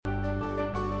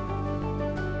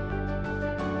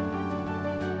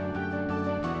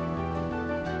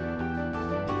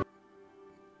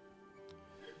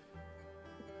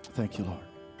Thank you, Lord.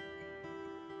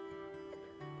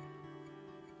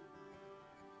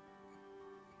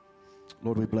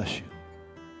 Lord, we bless you.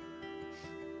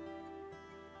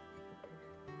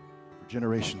 For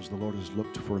generations, the Lord has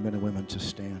looked for men and women to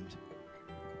stand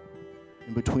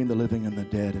in between the living and the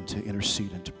dead and to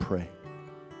intercede and to pray.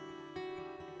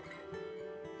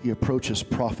 He approaches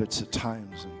prophets at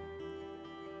times and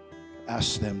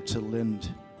asks them to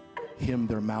lend him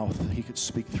their mouth that he could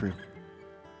speak through.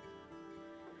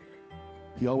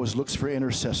 He always looks for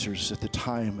intercessors at the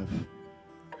time of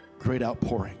great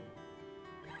outpouring.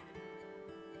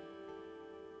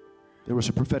 There was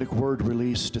a prophetic word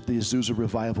released at the Azusa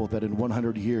revival that in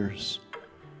 100 years,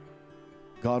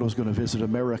 God was going to visit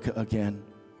America again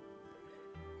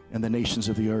and the nations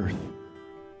of the earth.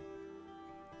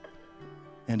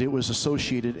 And it was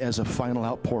associated as a final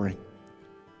outpouring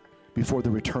before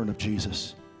the return of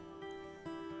Jesus.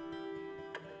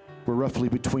 We're roughly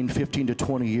between 15 to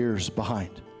 20 years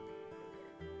behind.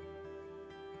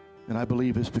 And I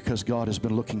believe it's because God has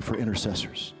been looking for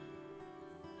intercessors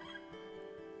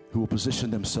who will position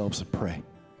themselves and pray.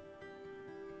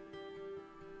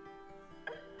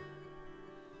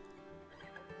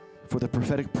 For the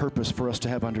prophetic purpose for us to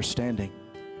have understanding,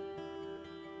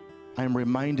 I am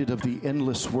reminded of the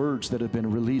endless words that have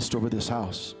been released over this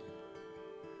house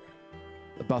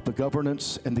about the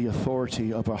governance and the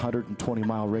authority of a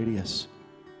 120-mile radius.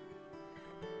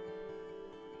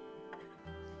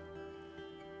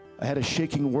 I had a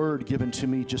shaking word given to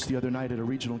me just the other night at a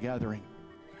regional gathering.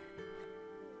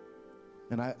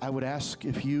 And I would ask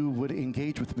if you would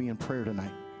engage with me in prayer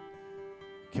tonight.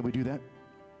 Can we do that?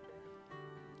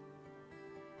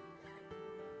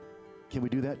 Can we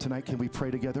do that tonight? Can we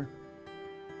pray together?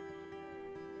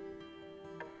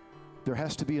 There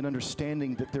has to be an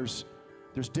understanding that there's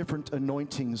different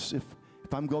anointings. If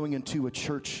I'm going into a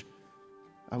church,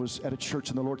 I was at a church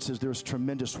and the Lord says there's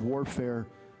tremendous warfare.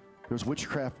 There's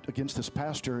witchcraft against this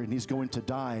pastor and he's going to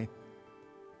die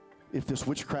if this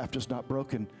witchcraft is not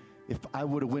broken. If I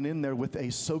would have went in there with a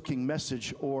soaking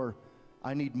message or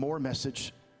I need more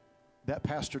message, that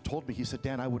pastor told me, he said,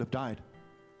 Dan, I would have died.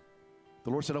 The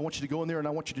Lord said, I want you to go in there and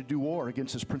I want you to do war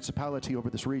against this principality over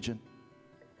this region.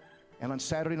 And on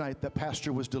Saturday night, that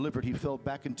pastor was delivered. He fell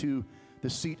back into the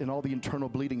seat and all the internal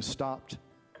bleeding stopped.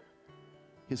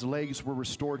 His legs were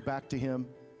restored back to him.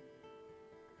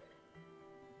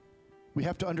 We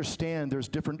have to understand there's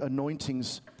different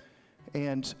anointings,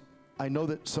 and I know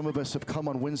that some of us have come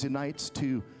on Wednesday nights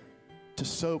to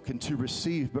soak and to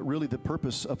receive, but really the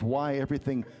purpose of why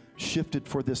everything shifted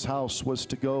for this house was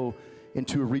to go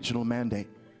into a regional mandate.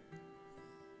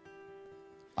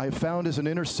 I have found as an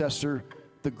intercessor,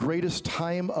 the greatest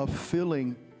time of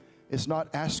filling is not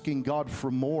asking God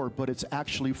for more, but it's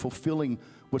actually fulfilling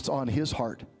what's on His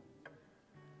heart.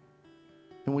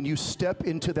 And when you step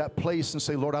into that place and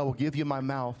say, Lord, I will give you my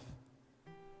mouth.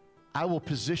 I will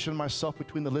position myself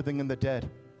between the living and the dead.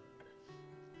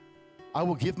 I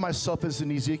will give myself as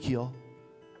an Ezekiel.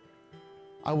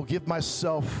 I will give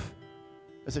myself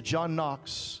as a John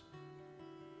Knox.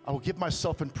 I will give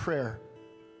myself in prayer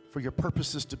for your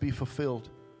purposes to be fulfilled.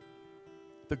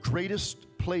 The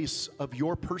greatest place of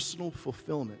your personal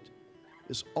fulfillment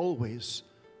is always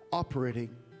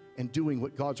operating and doing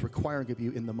what God's requiring of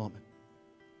you in the moment.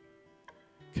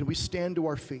 Can we stand to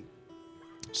our feet?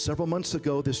 Several months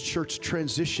ago, this church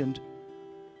transitioned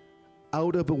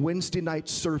out of a Wednesday night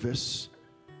service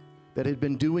that had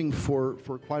been doing for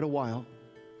quite a while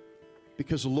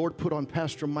because the Lord put on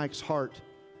Pastor Mike's heart,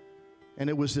 and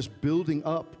it was this building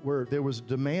up where there was a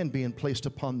demand being placed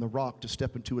upon the rock to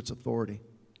step into its authority.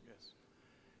 Yes.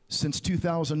 Since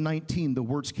 2019, the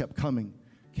words kept coming.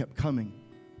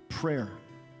 Prayer,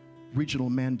 regional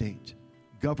mandate,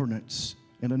 governance,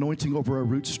 and anointing over our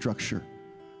root structure.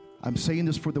 I'm saying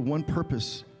this for the one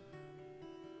purpose.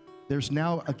 There's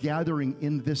now a gathering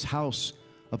in this house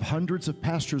of hundreds of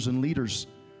pastors and leaders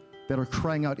that are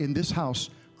crying out in this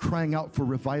house, crying out for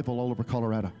revival all over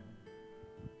Colorado.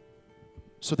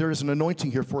 So there is an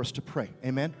anointing here for us to pray.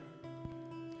 Amen?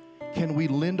 Can we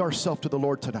lend ourselves to the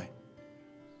Lord tonight?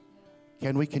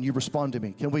 Can you respond to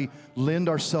me? Can we lend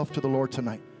ourselves to the Lord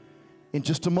tonight? In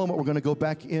just a moment, we're going to go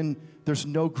back in. There's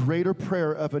no greater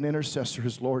prayer of an intercessor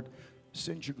as, Lord,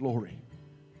 send your glory.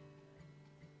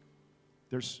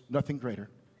 There's nothing greater.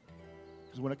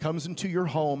 Because when it comes into your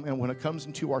home and when it comes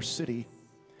into our city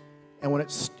and when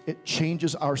it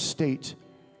changes our state,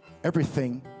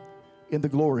 everything in the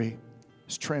glory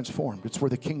is transformed. It's where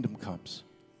the kingdom comes.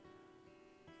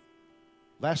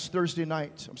 Last Friday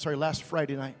night,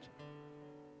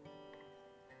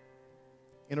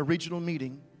 in a regional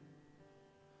meeting,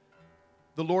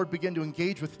 the Lord began to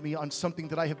engage with me on something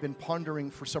that I have been pondering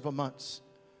for several months.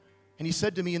 And he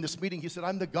said to me in this meeting, he said,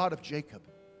 I'm the God of Jacob.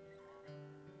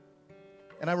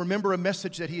 And I remember a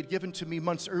message that he had given to me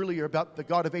months earlier about the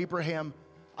God of Abraham,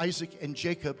 Isaac, and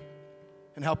Jacob,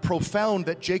 and how profound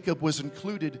that Jacob was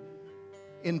included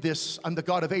in this. I'm the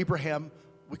God of Abraham.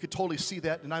 We could totally see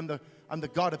that. And I'm the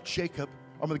God of Jacob.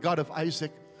 I'm the God of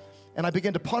Isaac. And I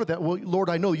began to ponder that. Well, Lord,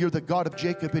 I know you're the God of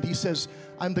Jacob. And he says,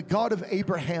 I'm the God of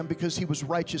Abraham because he was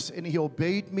righteous and he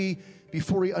obeyed me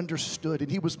before he understood.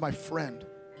 And he was my friend.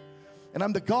 And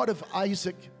I'm the God of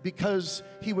Isaac because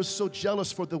he was so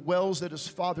jealous for the wells that his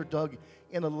father dug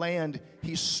in a land.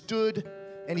 He stood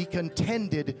and he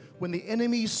contended when the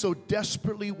enemy so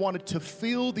desperately wanted to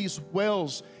fill these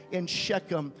wells in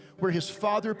Shechem, where his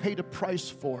father paid a price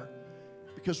for,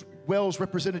 because wells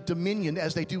represented dominion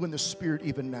as they do in the spirit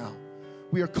even now.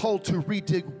 We are called to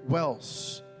redig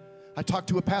wells. I talked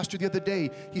to a pastor the other day.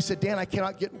 He said, Dan, I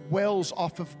cannot get wells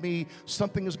off of me.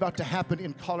 Something is about to happen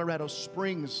in Colorado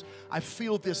Springs. I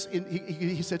feel this,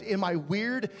 he said, am I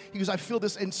weird? He goes, I feel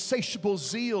this insatiable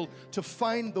zeal to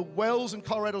find the wells in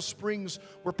Colorado Springs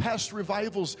where past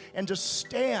revivals and to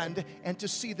stand and to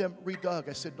see them redug.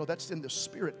 I said, no, that's in the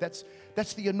spirit.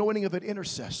 That's the anointing of an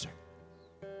intercessor.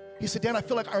 He said, Dan, I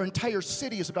feel like our entire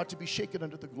city is about to be shaken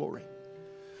under the glory.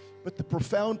 But the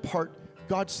profound part,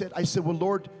 God said, I said, well,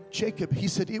 Lord, Jacob, he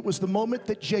said, it was the moment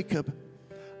that Jacob,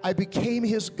 I became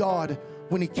his God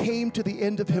when he came to the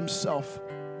end of himself.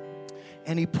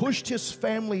 And he pushed his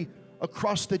family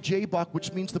across the Jabbok,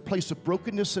 which means the place of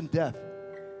brokenness and death.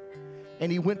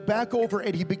 And he went back over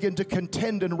and he began to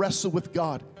contend and wrestle with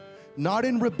God. Not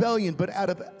in rebellion, but out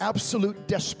of absolute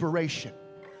desperation.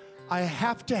 I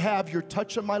have to have your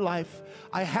touch on my life.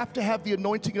 I have to have the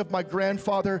anointing of my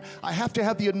grandfather. I have to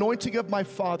have the anointing of my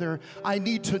father. I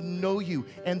need to know you.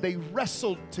 And they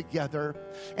wrestled together.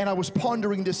 And I was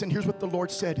pondering this, and here's what the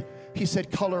Lord said. He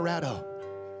said, Colorado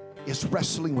is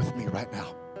wrestling with me right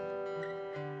now.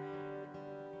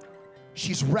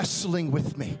 She's wrestling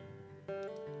with me.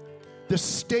 The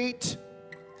state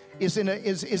is in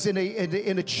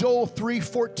a Joel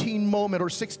 3:14 moment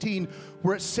or 16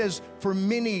 where it says, for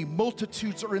many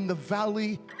multitudes are in the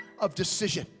valley of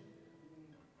decision.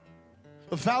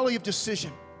 A valley of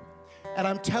decision. And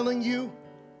I'm telling you,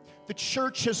 the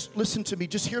church has, listen to me,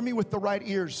 just hear me with the right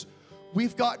ears.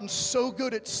 We've gotten so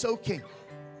good at soaking,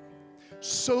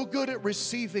 so good at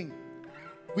receiving.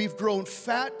 We've grown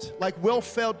fat like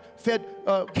well-fed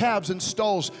calves in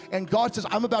stalls. And God says,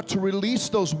 I'm about to release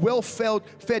those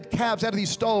well-fed calves out of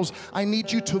these stalls. I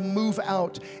need you to move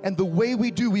out. And the way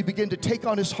we do, we begin to take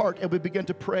on his heart and we begin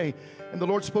to pray. And the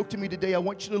Lord spoke to me today. I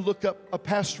want you to look up a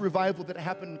past revival that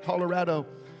happened in Colorado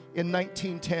in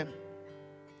 1910.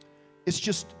 It's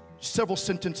just several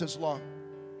sentences long.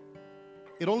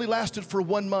 It only lasted for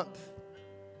 1 month.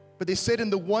 But they said in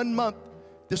the 1 month,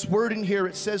 this word in here,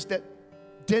 it says that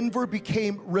Denver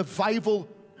became revival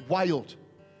wild.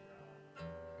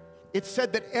 It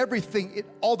said that everything,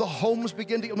 all the homes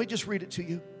began to, let me just read it to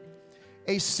you.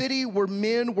 A city where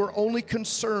men were only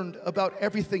concerned about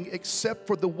everything except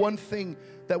for the one thing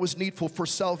that was needful for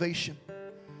salvation.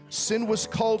 Sin was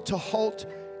called to halt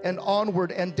and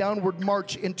onward and downward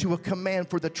march into a command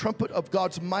for the trumpet of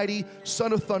God's mighty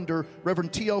Son of Thunder,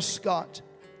 Reverend T.L. Scott,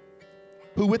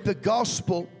 who with the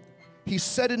gospel, he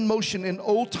set in motion an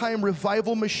old-time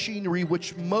revival machinery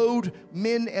which mowed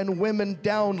men and women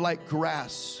down like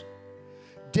grass.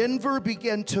 Denver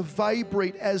began to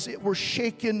vibrate as it were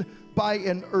shaken by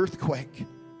an earthquake.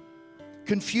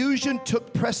 Confusion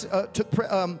took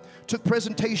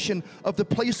presentation of the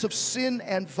place of sin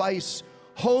and vice.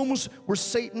 Homes where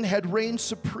Satan had reigned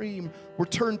supreme were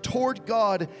turned toward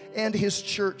God and his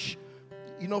church.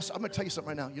 You know, I'm going to tell you something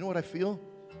right now. You know what I feel?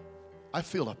 I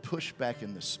feel a pushback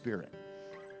in the spirit.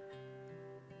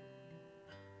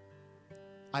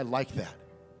 I like that.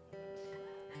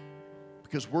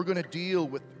 Because we're going to deal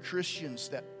with Christians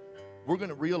that we're going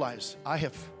to realize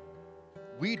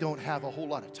we don't have a whole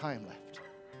lot of time left.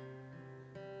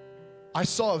 I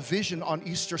saw a vision on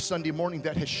Easter Sunday morning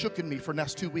that has shooken me for the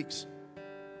next 2 weeks.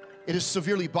 It has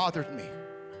severely bothered me.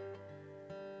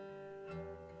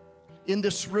 In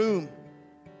this room,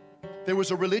 there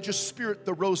was a religious spirit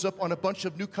that rose up on a bunch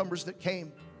of newcomers that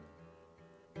came.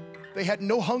 They had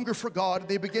no hunger for God.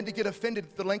 They began to get offended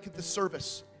at the length of the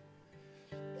service.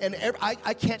 And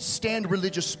I can't stand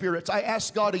religious spirits. I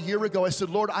asked God a year ago, I said,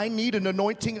 Lord, I need an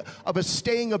anointing of a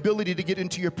staying ability to get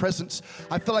into your presence.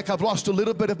 I feel like I've lost a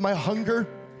little bit of my hunger,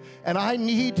 and I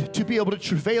need to be able to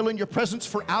travail in your presence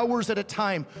for hours at a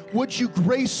time. Would you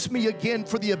grace me again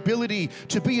for the ability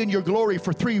to be in your glory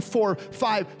for 3, 4,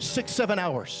 5, 6, 7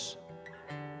 hours?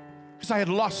 because I had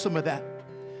lost some of that.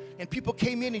 And people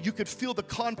came in and you could feel the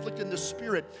conflict in the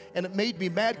spirit, and it made me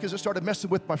mad because I started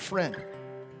messing with my friend.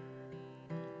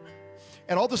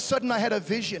 And all of a sudden I had a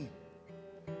vision.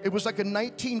 It was like a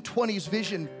 1920s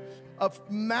vision of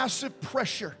massive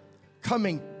pressure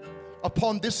coming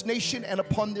upon this nation and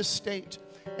upon this state.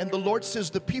 And the Lord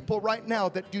says, the people right now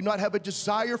that do not have a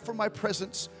desire for my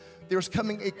presence, there's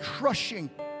coming a crushing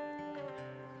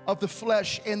of the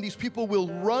flesh, and these people will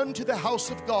run to the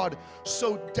house of God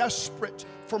so desperate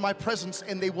for my presence,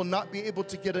 and they will not be able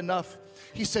to get enough.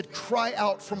 He said, cry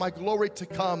out for my glory to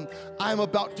come. I'm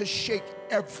about to shake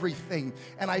everything.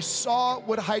 And I saw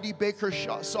what Heidi Baker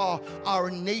saw, our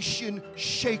nation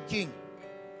shaking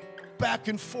back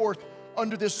and forth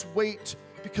under this weight,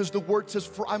 because the word says,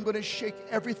 for I'm going to shake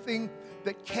everything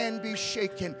that can be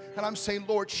shaken. And I'm saying,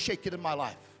 Lord, shake it in my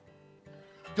life.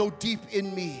 Go deep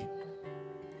in me.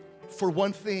 For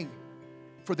one thing,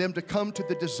 for them to come to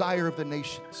the desire of the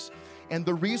nations. And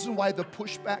the reason why the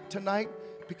pushback tonight,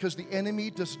 because the enemy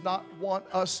does not want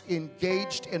us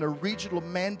engaged in a regional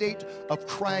mandate of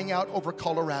crying out over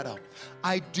Colorado.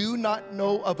 I do not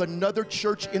know of another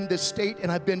church in this state,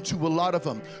 and I've been to a lot of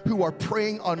them, who are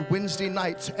praying on Wednesday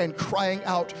nights and crying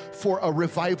out for a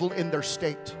revival in their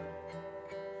state.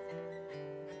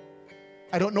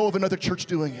 I don't know of another church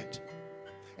doing it.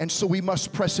 And so we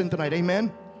must press in tonight,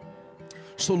 amen?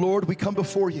 So Lord, we come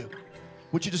before you.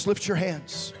 Would you just lift your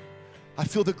hands? I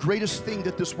feel the greatest thing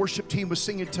that this worship team was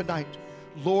singing tonight.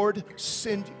 Lord,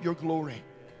 send your glory.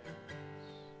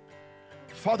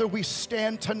 Father, we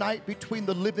stand tonight between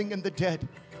the living and the dead.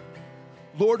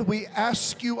 Lord, we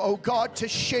ask you, oh God, to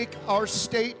shake our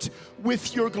state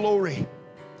with your glory.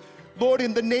 Lord,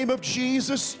 in the name of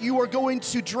Jesus, you are going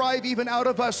to drive even out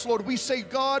of us, Lord. We say,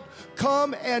 God,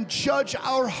 come and judge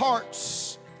our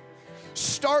hearts.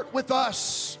 Start with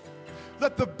us.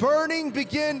 Let the burning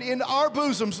begin in our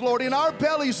bosoms, Lord, in our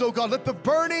bellies, oh God. Let the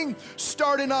burning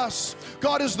start in us.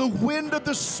 God, as the wind of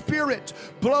the Spirit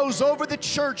blows over the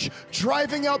church,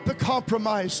 driving out the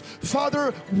compromise.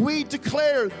 Father, we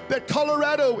declare that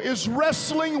Colorado is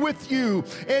wrestling with you,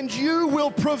 and you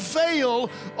will prevail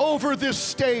over this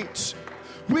state.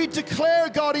 We declare,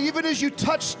 God, even as you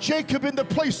touched Jacob in the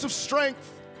place of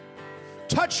strength,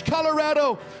 touch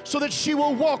Colorado so that she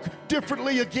will walk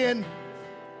differently again.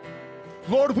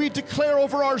 Lord, we declare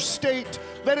over our state,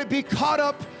 let it be caught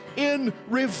up in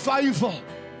revival.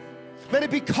 Let it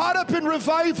be caught up in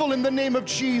revival in the name of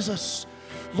Jesus.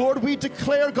 Lord, we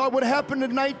declare, God, what happened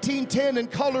in 1910 in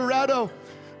Colorado.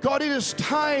 God, it is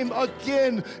time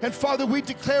again. And Father, we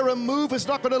declare a move is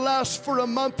not going to last for a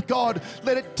month, God.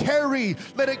 Let it tarry.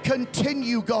 Let it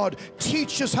continue, God.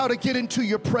 Teach us how to get into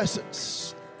your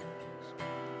presence.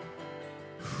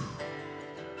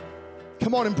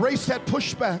 Come on, embrace that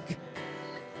pushback.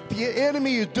 The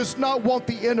enemy does not want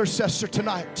the intercessor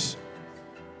tonight.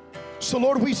 So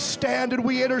Lord, we stand and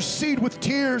we intercede with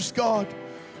tears, God.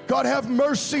 God, have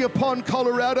mercy upon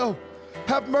Colorado.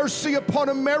 Have mercy upon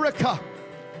America.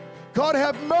 God,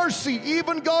 have mercy.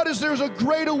 Even God, as there's a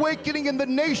great awakening in the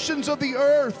nations of the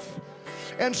earth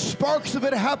and sparks of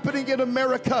it happening in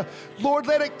America, Lord,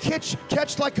 let it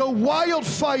catch like a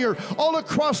wildfire all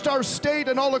across our state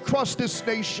and all across this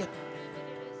nation.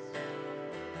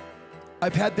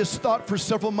 I've had this thought for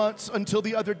several months until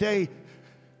the other day.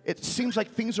 It seems like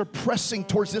things are pressing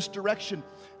towards this direction.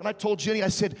 And I told Jenny, I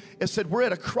said, we're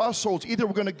at a crossroads. Either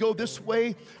we're going to go this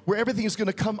way, where everything is going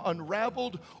to come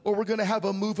unraveled, or we're going to have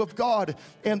a move of God.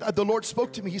 And the Lord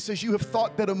spoke to me. He says, you have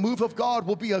thought that a move of God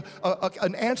will be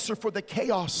an answer for the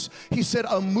chaos. He said,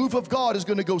 a move of God is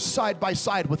going to go side by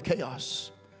side with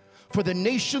chaos. For the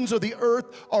nations of the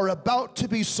earth are about to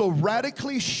be so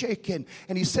radically shaken.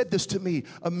 And he said this to me,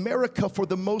 America, for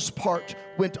the most part,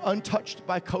 went untouched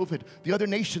by COVID. The other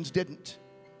nations didn't.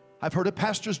 I've heard of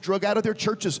pastors drug out of their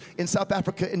churches in South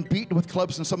Africa and beaten with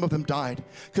clubs, and some of them died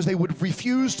because they would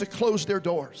refuse to close their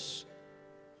doors.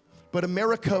 But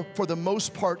America, for the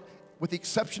most part, with the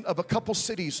exception of a couple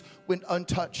cities, went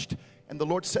untouched. And the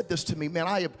Lord said this to me, man,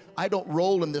 I don't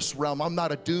roll in this realm. I'm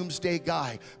not a doomsday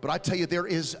guy. But I tell you, there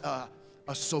is a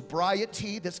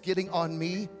sobriety that's getting on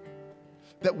me,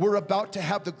 that we're about to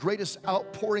have the greatest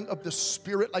outpouring of the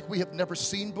Spirit like we have never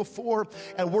seen before.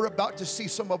 And we're about to see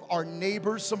some of our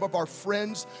neighbors, some of our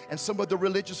friends, and some of the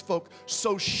religious folk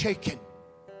so shaken.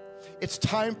 It's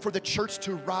time for the church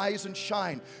to rise and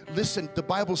shine. Listen, the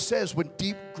Bible says when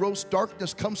deep, gross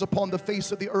darkness comes upon the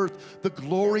face of the earth, the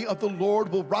glory of the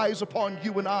Lord will rise upon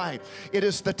you and I. It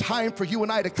is the time for you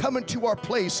and I to come into our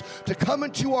place, to come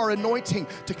into our anointing,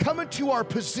 to come into our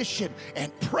position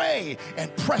and pray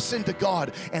and press into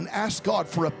God and ask God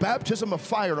for a baptism of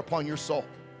fire upon your soul.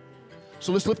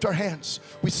 So let's lift our hands.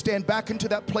 We stand back into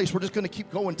that place. We're just going to keep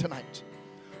going tonight.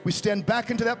 We stand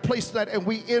back into that place tonight and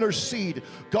we intercede.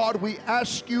 God, we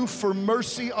ask you for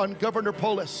mercy on Governor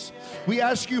Polis. We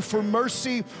ask you for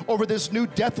mercy over this new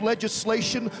death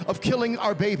legislation of killing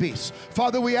our babies.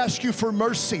 Father, we ask you for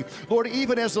mercy. Lord,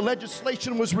 even as the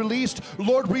legislation was released,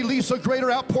 Lord, release a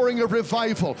greater outpouring of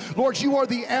revival. Lord, you are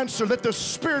the answer. Let the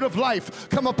spirit of life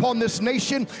come upon this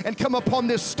nation and come upon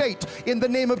this state in the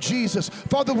name of Jesus.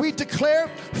 Father, we declare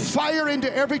fire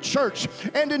into every church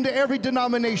and into every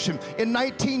denomination. In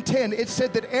 1910, it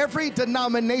said that every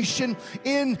denomination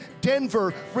in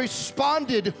Denver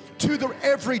responded to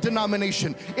every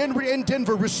denomination in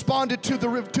Denver responded to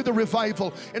the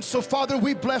revival. And so, Father,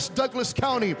 we bless Douglas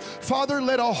County. Father,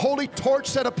 let a holy torch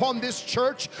set upon this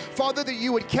church. Father, that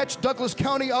you would catch Douglas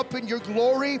County up in your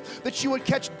glory, that you would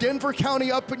catch Denver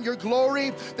County up in your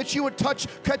glory, that you would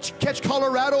catch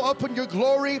Colorado up in your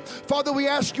glory. Father, we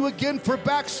ask you again for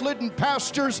backslidden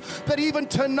pastors, that even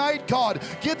tonight, God,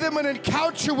 give them an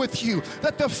encounter with you,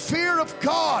 that the fear of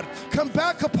God come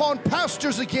back upon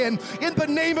pastors again in the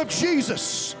name of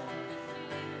Jesus.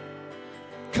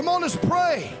 Come on, let's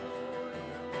pray.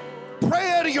 Pray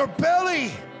out of your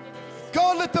belly.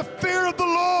 God, let the fear of the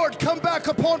Lord come back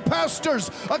upon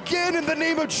pastors again in the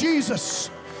name of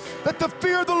Jesus. Let the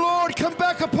fear of the Lord come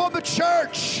back upon the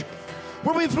church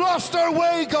where we've lost our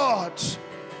way, God.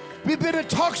 We've been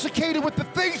intoxicated with the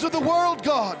things of the world,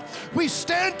 God. We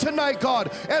stand tonight,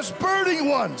 God, as burning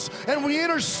ones, and we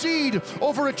intercede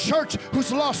over a church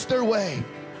who's lost their way.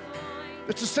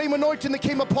 It's the same anointing that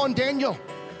came upon Daniel.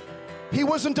 He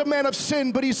wasn't a man of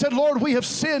sin, but he said, Lord, we have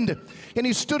sinned. And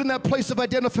he stood in that place of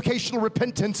identificational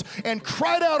repentance and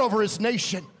cried out over his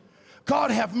nation,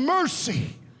 God, have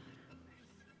mercy.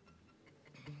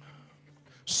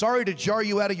 Sorry to jar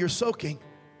you out of your soaking,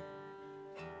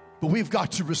 but we've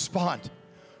got to respond.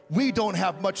 We don't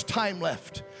have much time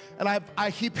left. And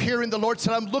I keep hearing the Lord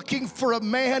say, I'm looking for a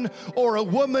man or a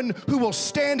woman who will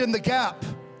stand in the gap.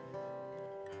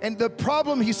 And the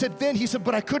problem, he said,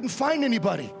 but I couldn't find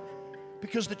anybody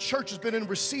because the church has been in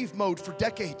receive mode for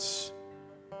decades.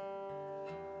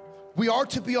 We are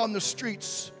to be on the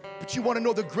streets, but you want to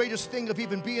know the greatest thing of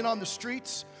even being on the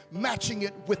streets? Matching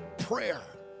it with prayer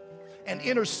and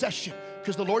intercession.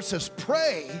 Because the Lord says,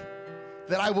 pray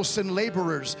that I will send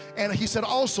laborers. And he said,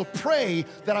 also pray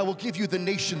that I will give you the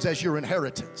nations as your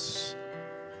inheritance.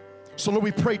 So Lord,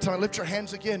 we pray tonight. Lift your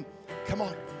hands again. Come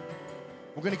on.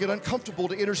 We're going to get uncomfortable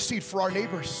to intercede for our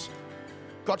neighbors.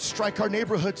 God, strike our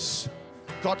neighborhoods.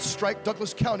 God, strike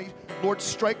Douglas County. Lord,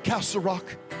 strike Castle Rock.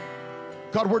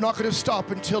 God, we're not going to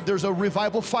stop until there's a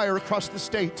revival fire across the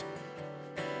state.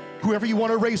 Whoever you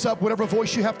want to raise up, whatever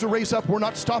voice you have to raise up, we're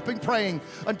not stopping praying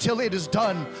until it is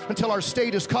done, until our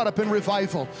state is caught up in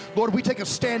revival. Lord, we take a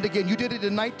stand again. You did it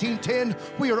in 1910.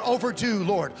 We are overdue,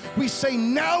 Lord. We say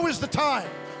now is the time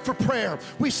for prayer.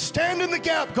 We stand in the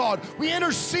gap, God. We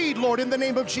intercede, Lord, in the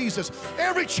name of Jesus.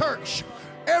 Every church,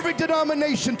 every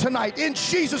denomination tonight, in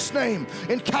Jesus' name,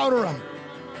 encounter them.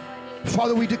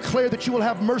 Father, we declare that you will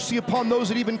have mercy upon those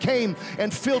that even came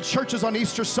and filled churches on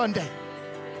Easter Sunday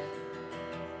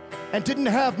and didn't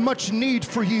have much need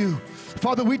for you.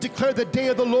 Father, we declare the day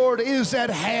of the Lord is at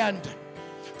hand.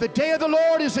 The day of the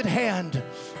Lord is at hand.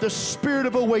 The spirit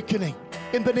of awakening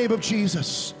in the name of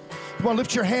Jesus. Come on,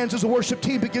 lift your hands as the worship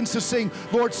team begins to sing.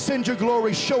 Lord, send your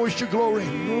glory, show us your glory.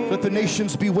 Let the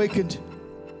nations be awakened.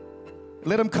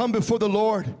 Let them come before the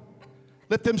Lord.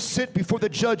 Let them sit before the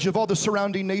judge of all the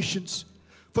surrounding nations.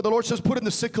 For the Lord says, put in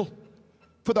the sickle,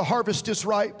 for the harvest is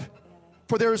ripe.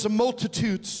 For there is a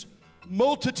multitudes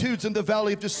in the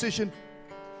valley of decision.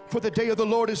 For the day of the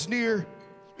Lord is near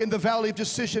in the valley of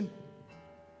decision.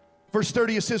 Verse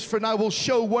 30, it says, for I will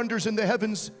show wonders in the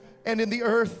heavens and in the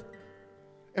earth.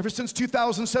 Ever since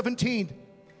 2017,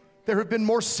 there have been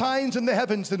more signs in the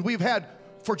heavens than we've had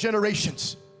for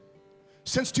generations.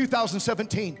 Since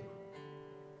 2017.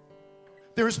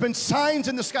 There has been signs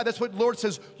in the sky. That's what the Lord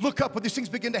says. Look up when these things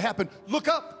begin to happen. Look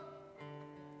up.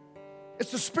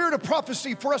 It's the spirit of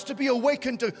prophecy for us to be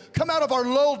awakened, to come out of our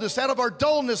lownness, out of our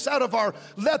dullness, out of our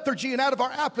lethargy, and out of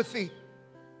our apathy.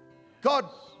 God,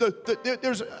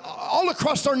 there's all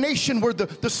across our nation where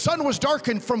the sun was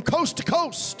darkened from coast to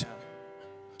coast.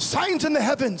 Signs in the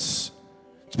heavens.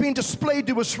 It's being displayed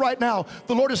to us right now.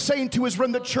 The Lord is saying to his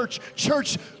remnant church,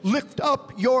 church, lift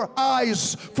up your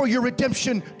eyes, for your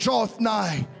redemption draweth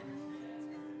nigh.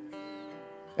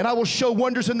 And I will show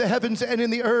wonders in the heavens and in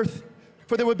the earth,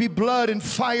 for there will be blood and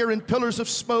fire and pillars of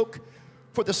smoke.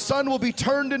 For the sun will be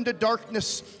turned into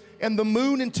darkness and the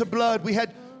moon into blood. We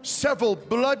had several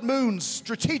blood moons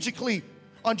strategically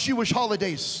on Jewish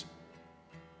holidays.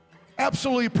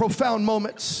 absolutely profound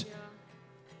moments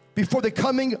before the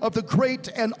coming of the great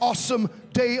and awesome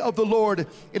day of the Lord.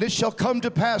 And it shall come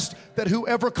to pass that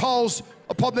whoever calls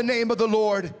upon the name of the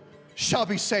Lord shall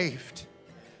be saved.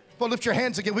 Well, lift your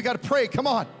hands again. We got to pray. Come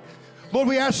on. Lord,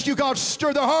 we ask you, God,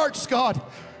 stir their hearts, God,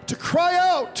 to cry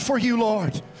out for you,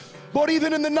 Lord. Lord,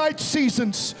 even in the night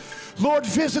seasons, Lord,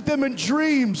 visit them in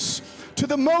dreams. To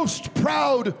the most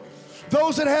proud,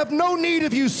 those that have no need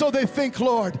of you, so they think,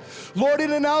 Lord. Lord,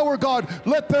 in an hour, God,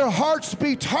 let their hearts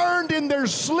be turned in their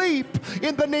sleep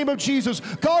in the name of Jesus.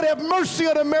 God, have mercy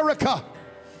on America.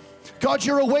 God,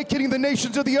 you're awakening the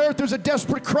nations of the earth. There's a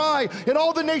desperate cry in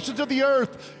all the nations of the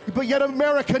earth, but yet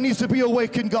America needs to be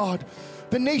awakened, God.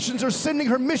 The nations are sending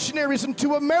her missionaries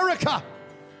into America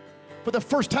for the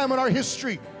first time in our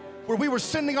history. Where we were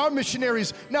sending our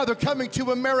missionaries, now they're coming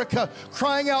to America,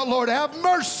 crying out, Lord, have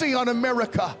mercy on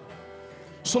America.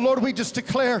 So, Lord, we just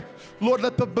declare, Lord,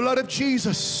 let the blood of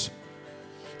Jesus,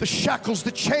 the shackles,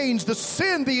 the chains, the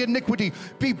sin, the iniquity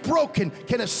be broken.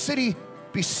 Can a city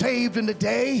be saved in a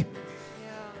day? Yeah.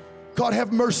 God,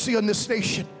 have mercy on this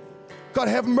nation. God,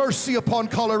 have mercy upon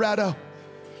Colorado.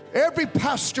 Every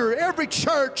pastor, every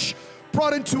church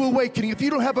brought into awakening. If you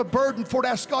don't have a burden for it,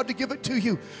 ask God to give it to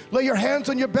you. Lay your hands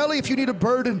on your belly if you need a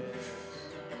burden.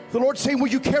 The Lord's saying, will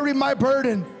you carry my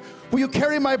burden? Will you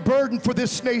carry my burden for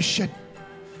this nation?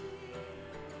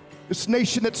 This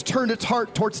nation that's turned its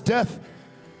heart towards death.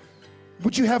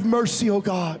 Would you have mercy, oh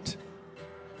God?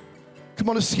 Come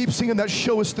on, let's keep singing that.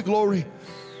 Show us the glory.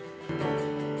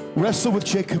 Wrestle with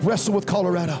Jacob. Wrestle with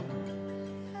Colorado.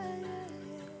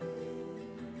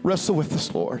 Wrestle with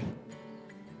us, Lord.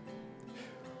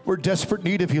 We're in desperate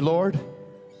need of you, Lord.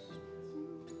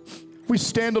 We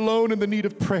stand alone in the need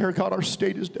of prayer, God. Our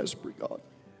state is desperate, God.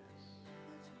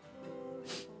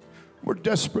 We're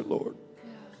desperate, Lord.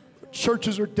 Our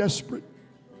churches are desperate.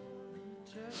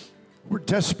 We're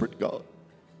desperate, God.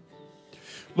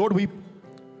 Lord, we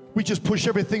just push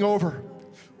everything over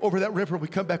that river. We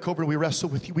come back over and we wrestle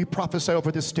with you. We prophesy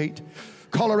over this state.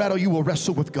 Colorado, you will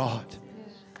wrestle with God.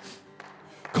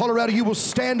 Colorado, you will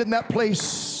stand in that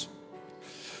place.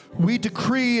 We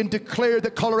decree and declare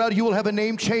that Colorado, you will have a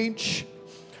name change.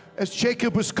 As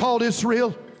Jacob was called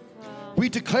Israel, we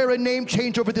declare a name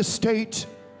change over this state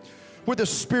where the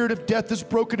spirit of death is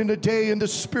broken in a day and the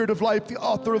spirit of life, the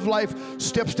author of life,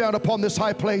 steps down upon this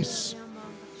high place.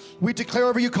 We declare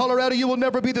over you, Colorado, you will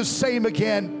never be the same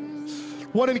again.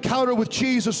 One encounter with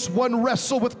Jesus, one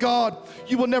wrestle with God,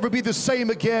 you will never be the same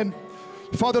again.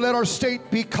 Father, let our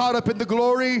state be caught up in the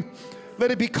glory. Let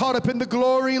it be caught up in the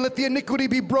glory. Let the iniquity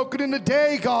be broken in a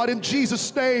day, God, in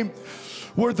Jesus' name.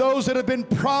 Where those that have been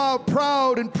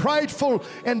proud and prideful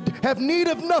and have need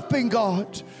of nothing,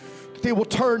 God, they will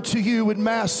turn to you in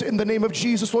mass in the name of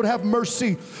Jesus. Lord, have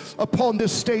mercy upon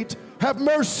this state. Have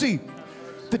mercy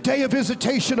the day of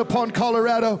visitation upon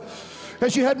Colorado.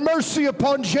 As you had mercy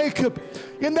upon Jacob,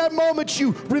 in that moment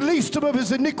you released him of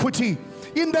his iniquity.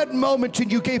 In that moment, and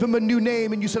you gave him a new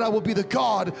name, and you said, I will be the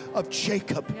God of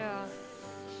Jacob. Yeah.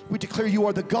 We declare you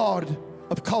are the God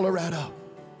of Colorado.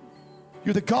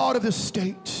 You're the God of this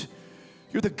state.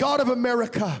 You're the God of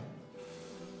America.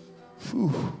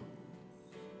 Whew.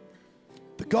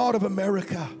 The God of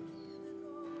America.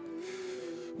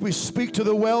 We speak to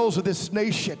the wells of this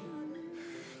nation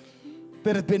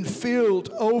that have been filled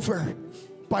over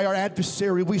by our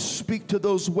adversary. We speak to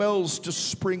those wells to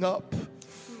spring up,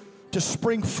 to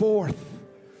spring forth.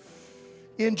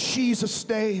 In Jesus'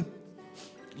 name,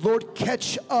 Lord,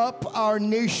 catch up our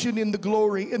nation in the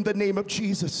glory in the name of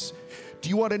Jesus. Do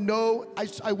you want to know?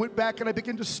 I went back and I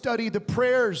began to study the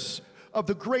prayers of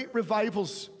the great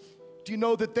revivals. Do you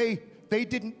know that they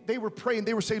were praying,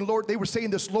 they were saying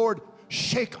this, Lord,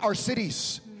 shake our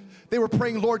cities. They were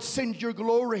praying, Lord, send your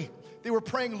glory. They were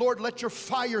praying, Lord, let your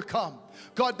fire come.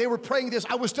 God, they were praying this.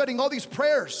 I was studying all these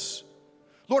prayers.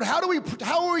 Lord, how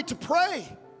are we to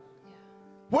pray?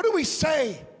 What do we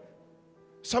say?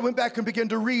 So I went back and began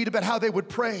to read about how they would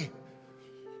pray.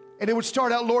 And it would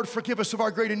start out, Lord, forgive us of our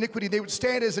great iniquity. They would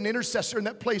stand as an intercessor in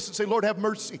that place and say, Lord, have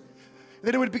mercy. And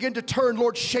then it would begin to turn,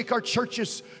 Lord, shake our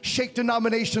churches, shake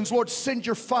denominations. Lord, send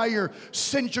your fire,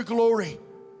 send your glory.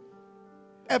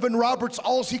 Evan Roberts,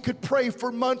 all he could pray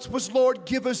for months was, Lord,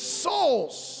 give us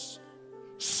souls.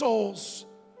 Souls.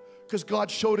 Because God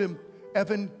showed him,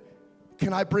 Evan,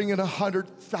 can I bring in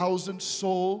 100,000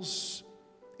 souls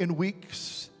in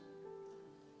weeks?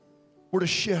 We're to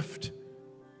shift.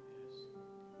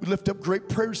 We lift up great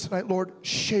prayers tonight, Lord.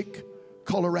 Shake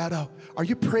Colorado. Are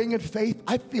you praying in faith?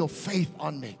 I feel faith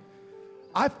on me.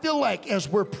 I feel like as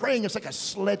we're praying, it's like a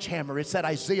sledgehammer. It's that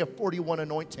Isaiah 41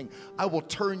 anointing. I will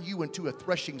turn you into a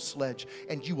threshing sledge,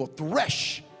 and you will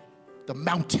thresh the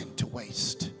mountain to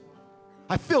waste.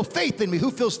 I feel faith in me.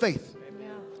 Who feels faith?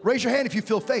 Raise your hand if you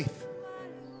feel faith.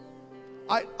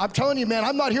 I'm telling you, man,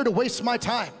 I'm not here to waste my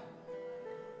time.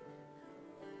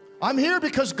 I'm here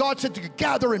because God said to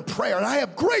gather in prayer, and I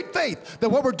have great faith that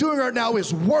what we're doing right now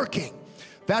is working.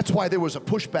 That's why there was a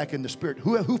pushback in the spirit.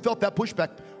 Who felt that pushback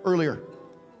earlier?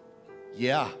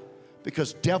 Yeah,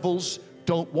 because devils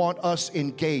don't want us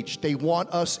engaged. They want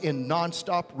us in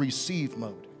nonstop receive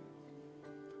mode.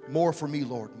 More for me,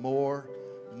 Lord. More,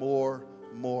 more,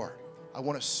 more. I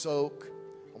want to soak.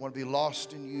 I want to be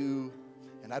lost in you.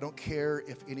 And I don't care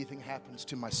if anything happens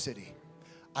to my city.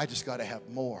 I just got to have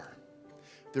more.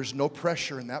 There's no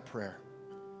pressure in that prayer,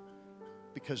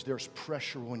 because there's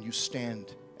pressure when you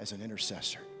stand as an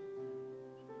intercessor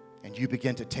and you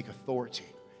begin to take authority.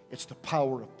 It's the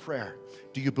power of prayer.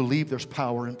 Do you believe there's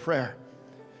power in prayer?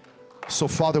 So,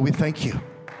 Father, we thank you.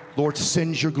 Lord,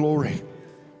 send your glory.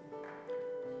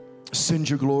 Send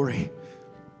your glory.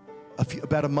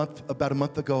 About a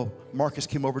month ago, Marcus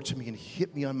came over to me and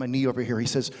hit me on my knee over here. He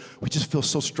says, we just feel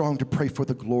so strong to pray for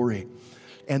the glory.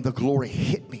 And the glory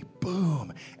hit me,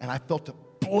 boom. And I felt it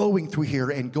blowing through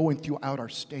here and going throughout our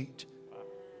state.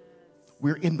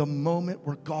 We're in the moment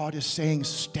where God is saying,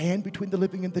 stand between the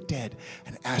living and the dead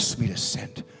and ask me to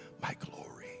send my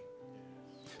glory.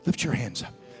 Lift your hands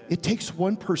up. It takes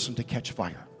one person to catch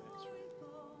fire,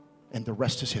 and the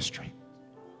rest is history.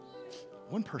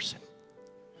 One person.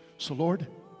 So, Lord,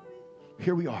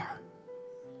 here we are.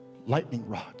 Lightning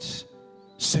rods,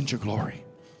 send your glory.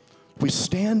 We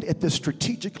stand at this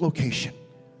strategic location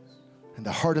in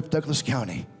the heart of Douglas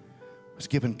County. It was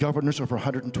given governors over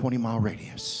 120-mile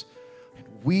radius. And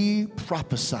we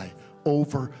prophesy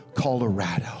over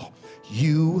Colorado.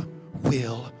 You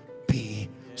will be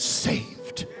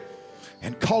saved.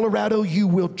 And Colorado, you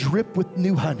will drip with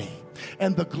new honey.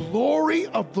 And the glory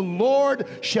of the Lord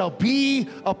shall be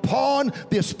upon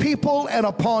this people and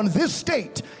upon this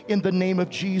state in the name of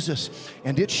Jesus.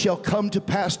 And it shall come to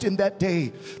pass in that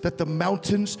day that the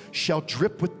mountains shall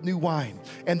drip with new wine,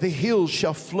 and the hills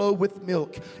shall flow with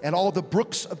milk, and all the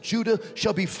brooks of Judah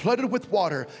shall be flooded with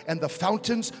water, and the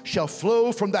fountains shall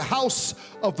flow from the house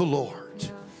of the Lord.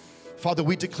 Father,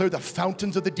 we declare the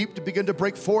fountains of the deep to begin to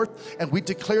break forth, and we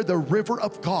declare the river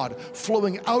of God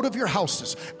flowing out of your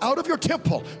houses, out of your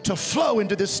temple, to flow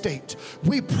into this state.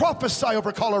 We prophesy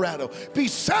over Colorado, be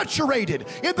saturated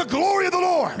in the glory of the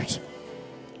Lord.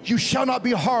 You shall not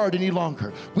be hard any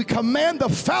longer. We command the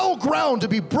foul ground to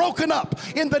be broken up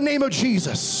in the name of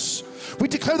Jesus. We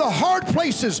declare the hard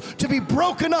places to be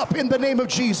broken up in the name of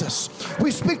Jesus. We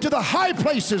speak to the high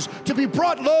places to be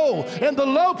brought low, and the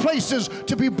low places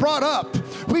to be brought up.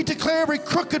 We declare every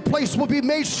crooked place will be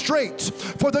made straight,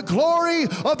 for the glory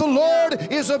of the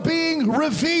Lord is being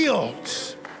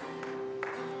revealed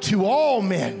to all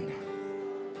men.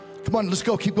 Come on, let's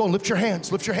go. Keep going. Lift your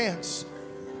hands. Lift your hands.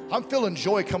 I'm feeling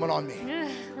joy coming on me.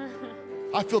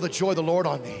 I feel the joy of the Lord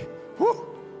on me. Woo.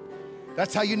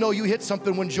 That's how you know you hit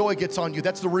something, when joy gets on you.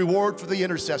 That's the reward for the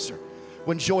intercessor,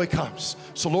 when joy comes.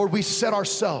 So, Lord, we set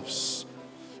ourselves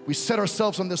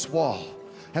on this wall,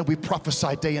 and we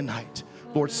prophesy day and night.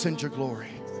 Lord, send your glory.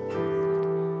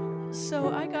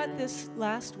 So I got this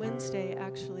last Wednesday,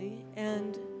 actually,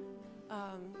 and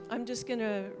I'm just going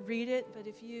to read it. But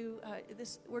if you,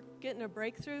 we're getting a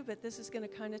breakthrough, but this is going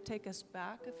to kind of take us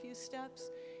back a few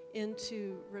steps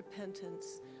into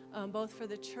repentance, both for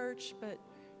the church, but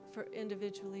for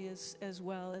individually as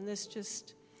well. And this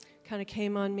just kind of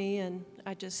came on me, and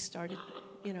I just started,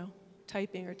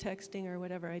 typing or texting or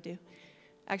whatever I do.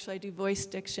 Actually, I do voice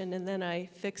diction, and then I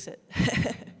fix it.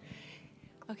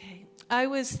 Okay. I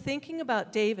was thinking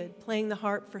about David playing the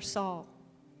harp for Saul,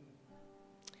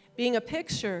 being a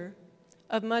picture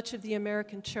of much of the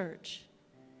American church,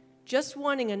 just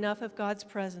wanting enough of God's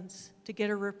presence to get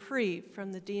a reprieve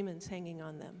from the demons hanging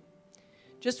on them.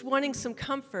 Just wanting some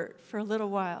comfort for a little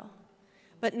while,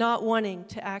 but not wanting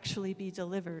to actually be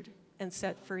delivered and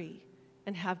set free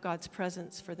and have God's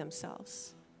presence for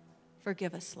themselves.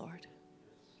 Forgive us, Lord.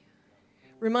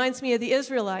 Reminds me of the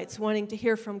Israelites wanting to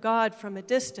hear from God from a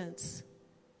distance,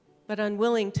 but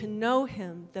unwilling to know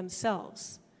Him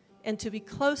themselves and to be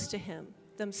close to Him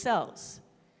themselves.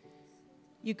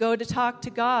 You go to talk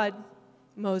to God,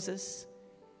 Moses,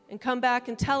 and come back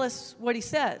and tell us what He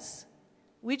says.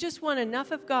 We just want enough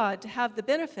of God to have the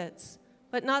benefits,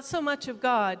 but not so much of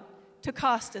God to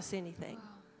cost us anything.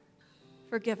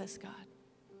 Forgive us, God.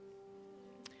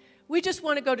 We just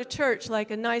want to go to church like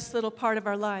a nice little part of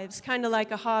our lives, kind of like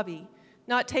a hobby,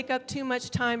 not take up too much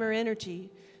time or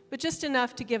energy, but just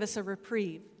enough to give us a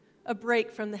reprieve, a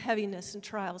break from the heaviness and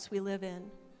trials we live in.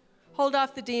 Hold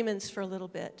off the demons for a little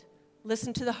bit,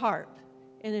 listen to the harp,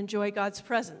 and enjoy God's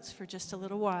presence for just a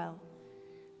little while.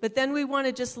 But then we want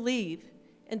to just leave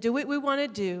and do what we want to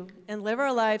do and live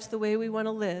our lives the way we want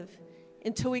to live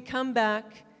until we come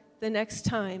back the next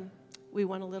time we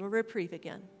want a little reprieve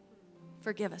again.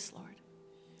 Forgive us, Lord.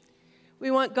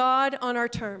 We want God on our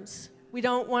terms. We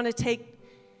don't want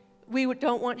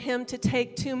him to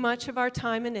take too much of our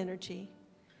time and energy.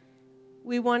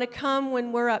 We want to come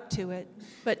when we're up to it,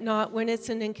 but not when it's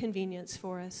an inconvenience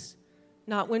for us,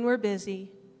 not when we're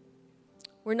busy.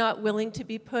 We're not willing to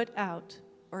be put out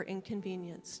or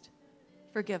inconvenienced.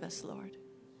 Forgive us, Lord.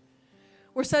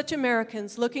 We're such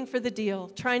Americans looking for the deal,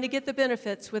 trying to get the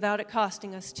benefits without it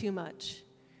costing us too much.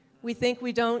 We think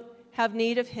we don't have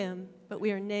need of him, but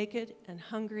we are naked and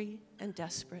hungry and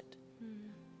desperate.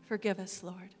 Forgive us,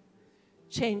 Lord.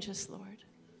 Change us, Lord.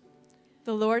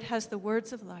 The Lord has the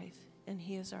words of life, and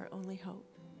he is our only hope.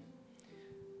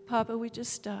 Papa, we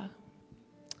just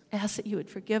ask that you would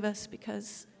forgive us,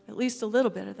 because at least a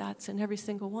little bit of that's in every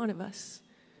single one of us.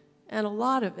 And a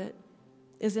lot of it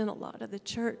is in a lot of the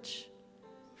church.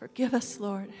 Forgive us,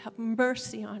 Lord. Have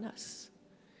mercy on us.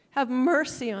 Have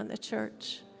mercy on the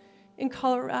church in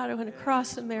Colorado and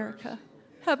across America.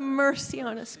 Have mercy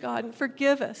on us, God, and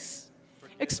forgive us.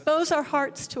 Expose our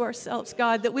hearts to ourselves,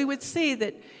 God, that we would see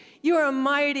that you are a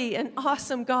mighty and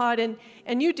awesome God,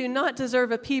 and you do not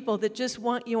deserve a people that just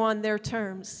want you on their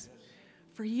terms.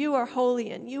 For you are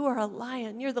holy, and you are a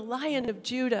lion. You're the Lion of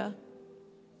Judah.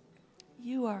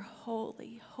 You are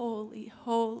holy, holy,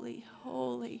 holy,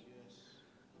 holy.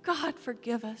 God,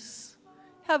 forgive us.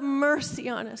 Have mercy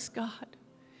on us, God.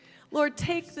 Lord,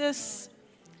 take this,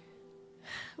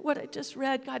 what I just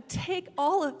read, God, take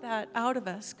all of that out of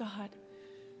us, God,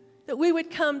 that we would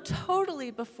come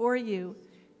totally before you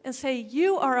and say,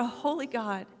 you are a holy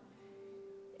God,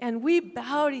 and we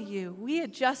bow to you. We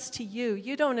adjust to you.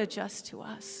 You don't adjust to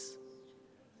us.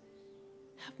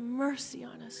 Have mercy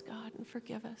on us, God, and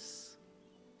forgive us.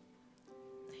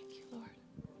 Thank you, Lord.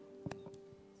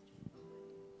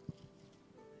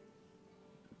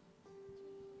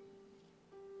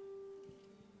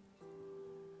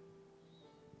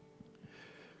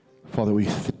 Father, we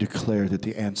declare that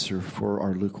the answer for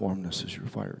our lukewarmness is your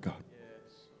fire, God.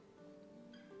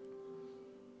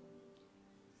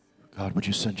 God, would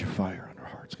you send your fire on our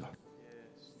hearts, God?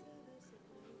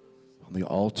 On the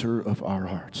altar of our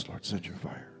hearts, Lord, send your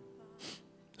fire.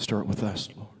 Start with us,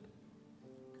 Lord.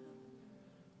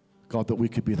 God, that we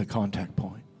could be the contact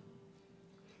point.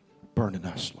 Burn in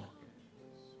us, Lord.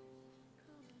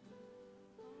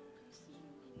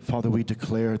 Father, we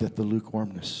declare that the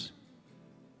lukewarmness,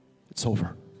 it's over.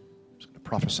 I'm just going to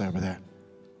prophesy over that.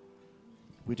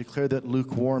 We declare that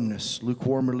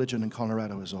lukewarm religion in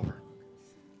Colorado is over.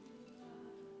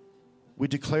 We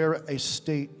declare a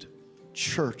state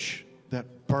church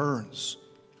that burns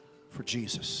for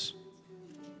Jesus.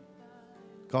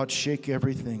 God, shake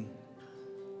everything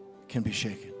can be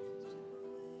shaken.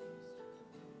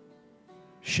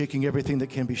 Shaking everything that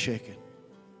can be shaken.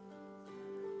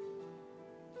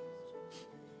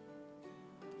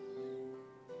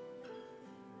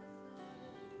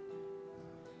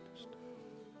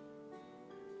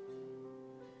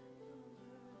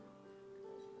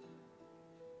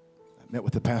 Met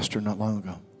with the pastor not long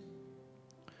ago.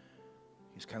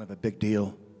 He's kind of a big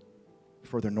deal.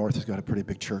 Further north, he's got a pretty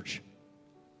big church.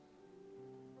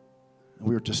 And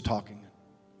we were just talking.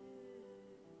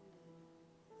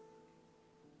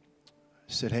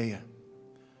 I said, hey,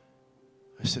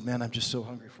 man, I'm just so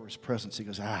hungry for his presence. He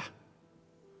goes, He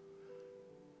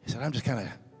said, I'm just kind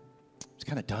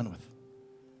of done with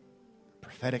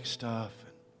prophetic stuff.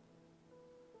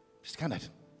 Just kind of,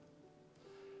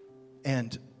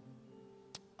 and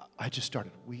I just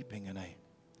started weeping, and I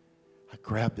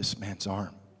grabbed this man's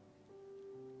arm.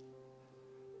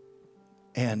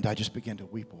 And I just began to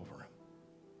weep over him.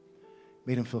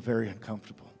 Made him feel very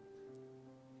uncomfortable.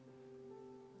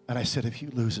 And I said, if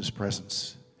you lose his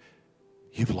presence,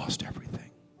 you've lost everything.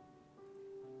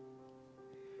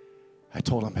 I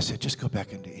told him, I said, just go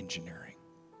back into engineering.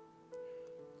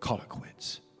 Call it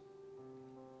quits.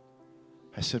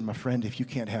 I said, my friend, if you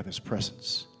can't have his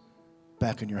presence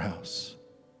back in your house,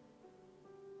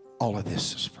 all of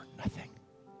this is for nothing.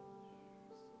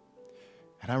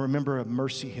 And I remember a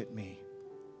mercy hit me.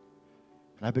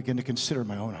 And I began to consider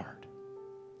my own heart.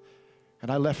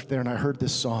 And I left there and I heard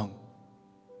this song.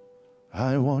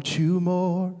 I want you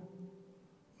more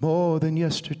than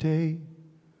yesterday.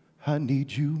 I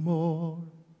need you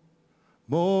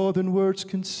more than words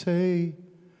can say.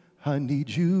 I need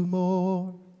you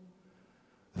more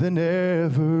than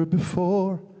ever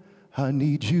before. I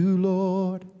need you,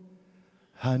 Lord.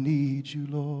 I need you,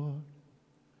 Lord.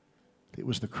 It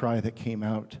was the cry that came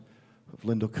out of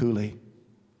Lyndall Cooley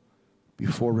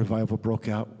before revival broke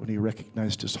out, when he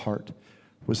recognized his heart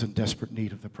was in desperate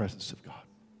need of the presence of God.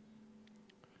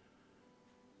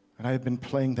 And I have been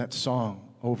playing that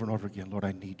song over and over again. Lord,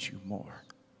 I need you more.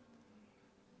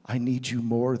 I need you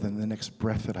more than the next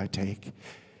breath that I take,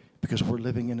 because we're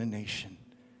living in a nation,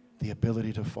 the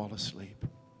ability to fall asleep,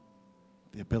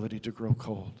 the ability to grow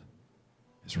cold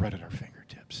is right at our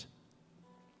fingertips.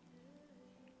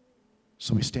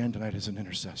 So we stand tonight as an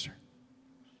intercessor.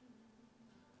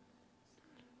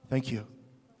 Thank you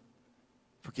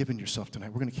for giving yourself tonight.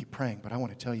 We're going to keep praying, but I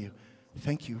want to tell you,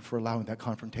 thank you for allowing that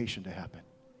confrontation to happen.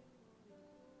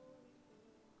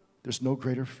 There's no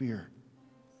greater fear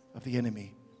of the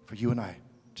enemy for you and I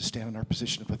to stand in our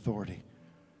position of authority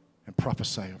and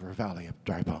prophesy over a valley of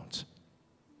dry bones.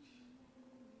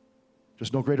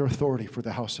 There's no greater authority for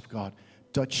the house of God.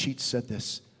 Dutch Sheets said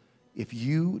this: if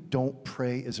you don't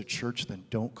pray as a church, then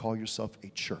don't call yourself a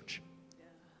church.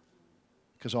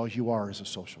 Because all you are is a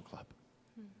social club.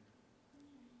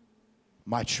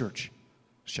 My church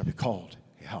shall be called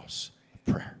a house of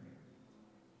prayer.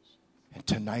 And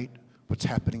tonight, what's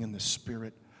happening in the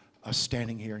spirit, us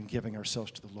standing here and giving ourselves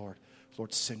to the Lord,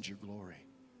 Lord, send your glory.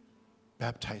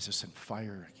 Baptize us in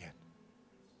fire again.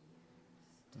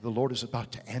 The Lord is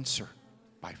about to answer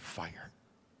by fire.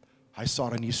 I saw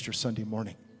it on Easter Sunday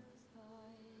morning.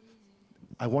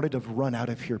 I wanted to run out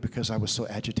of here because I was so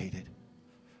agitated.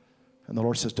 And the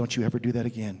Lord says, don't you ever do that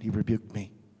again. He rebuked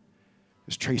me.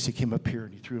 As Tracy came up here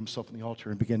and he threw himself on the altar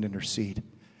and began to intercede.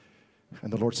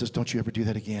 And the Lord says, don't you ever do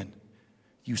that again.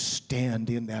 You stand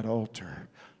in that altar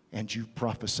and you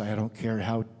prophesy. I don't care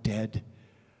how dead,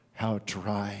 how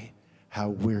dry, how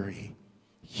weary.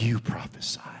 You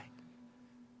prophesy.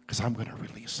 Because I'm going to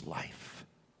release life.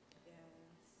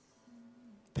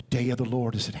 The day of the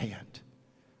Lord is at hand.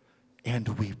 And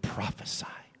we prophesy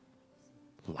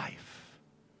life.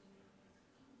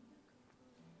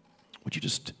 Would you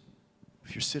just,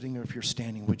 if you're sitting or if you're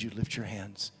standing, would you lift your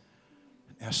hands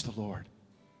and ask the Lord?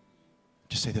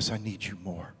 Just say this: I need you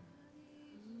more.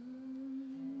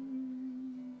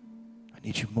 I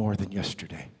need you more than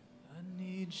yesterday. I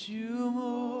need you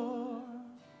more.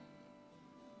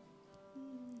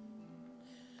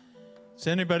 Has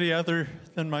anybody other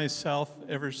than myself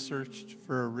ever searched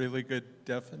for a really good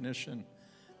definition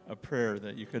of prayer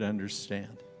that you could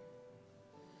understand?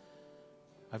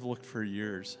 I've looked for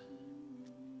years.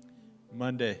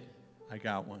 Monday, I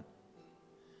got one.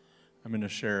 I'm going to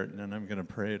share it, and then I'm going to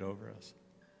pray it over us.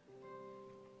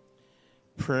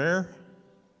 Prayer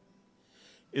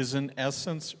is, in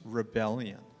essence,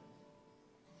 rebellion.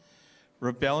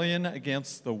 Rebellion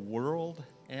against the world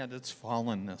and its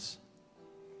fallenness.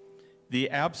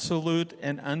 The absolute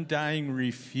and undying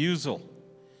refusal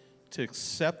to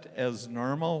accept as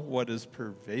normal what is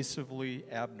pervasively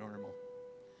abnormal.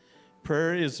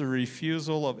 Prayer is a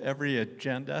refusal of every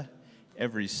agenda,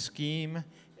 every scheme,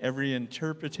 every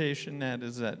interpretation that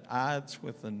is at odds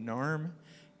with the norm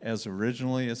as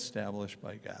originally established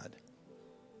by God.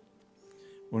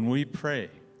 When we pray,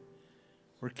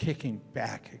 we're kicking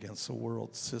back against the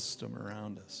world system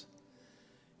around us.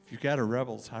 If you've got a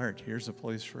rebel's heart, here's a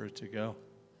place for it to go.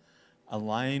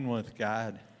 Align with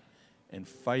God and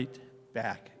fight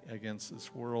back against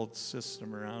this world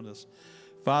system around us.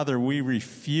 Father, we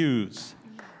refuse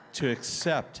to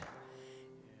accept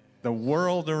the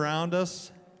world around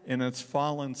us in its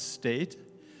fallen state.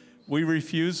 We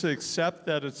refuse to accept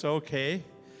that it's okay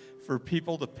for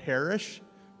people to perish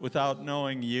without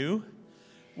knowing you.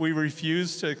 We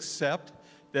refuse to accept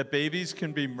that babies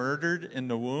can be murdered in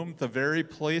the womb, the very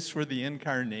place where the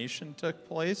incarnation took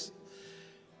place.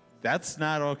 That's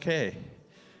not okay.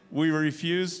 We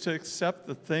refuse to accept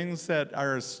the things that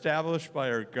are established by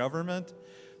our government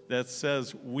that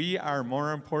says we are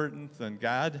more important than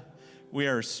God. We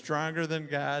are stronger than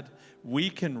God. We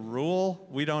can rule.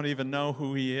 We don't even know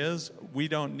who He is. We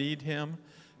don't need Him.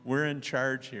 We're in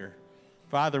charge here.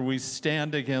 Father, we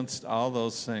stand against all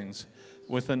those things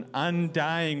with an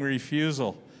undying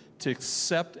refusal to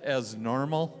accept as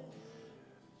normal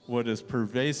what is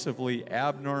pervasively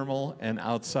abnormal and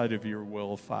outside of your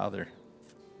will, Father.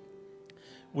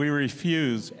 We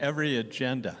refuse every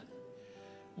agenda.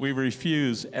 We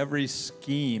refuse every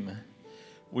scheme.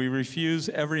 We refuse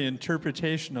every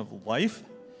interpretation of life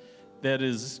that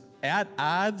is at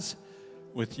odds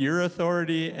with your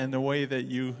authority and the way that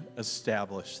you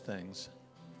establish things.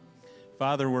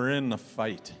 Father, we're in the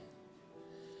fight,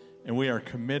 and we are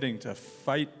committing to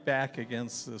fight back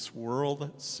against this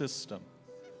world system.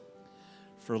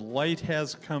 For light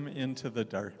has come into the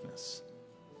darkness,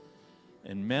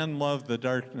 And men love the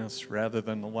darkness rather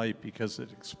than the light because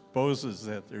it exposes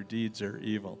that their deeds are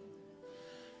evil.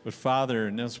 But Father,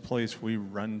 in this place we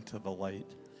run to the light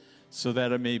so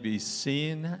that it may be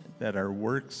seen that our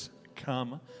works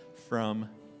come from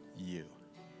you.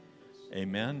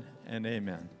 Amen and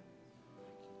amen.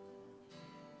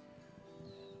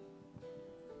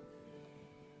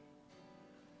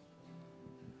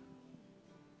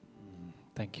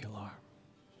 Thank you, Lord.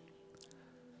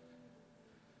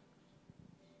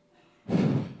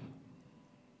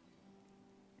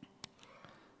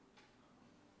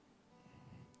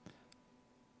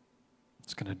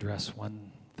 Just going to address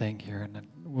one thing here, and then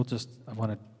we'll just, I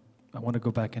want to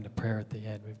go back into prayer at the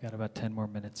end. We've got about 10 more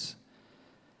minutes.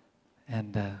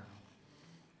 And I'm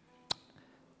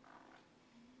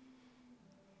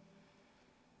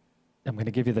going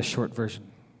to give you the short version.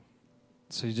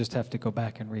 So you just have to go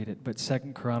back and read it. But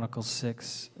 2 Chronicles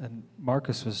 6, and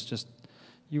Marcus was just,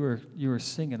 you were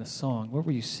singing a song. What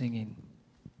were you singing?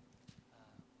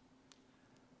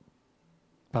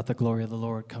 About the glory of the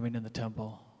Lord coming in the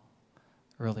temple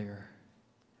earlier.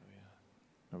 Oh,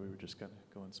 yeah. No, we were just going to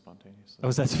go in spontaneously. Oh,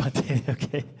 was that spontaneous?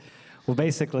 Okay. Well,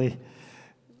 basically,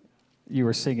 you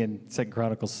were singing 2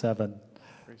 Chronicles 7.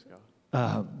 Praise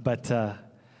God. But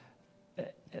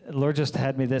Lord just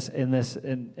had me in this,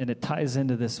 and it ties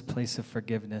into this place of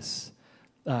forgiveness,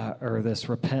 or this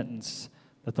repentance,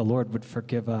 that the Lord would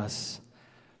forgive us.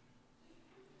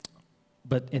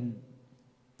 But in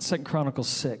 2 Chronicles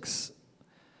 6,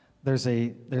 there's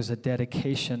a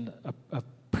dedication, a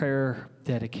prayer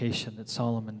dedication that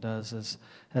Solomon does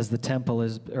as the temple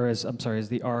is, or as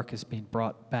the ark is being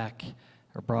brought back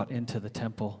or brought into the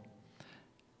temple.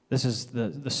 This is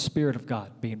the Spirit of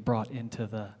God being brought into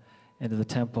the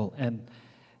temple. And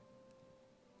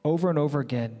over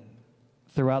again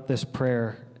throughout this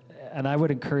prayer, and I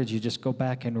would encourage you, just go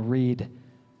back and read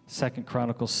 2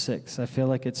 Chronicles 6. I feel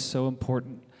like it's so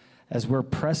important as we're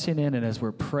pressing in and as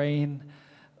we're praying.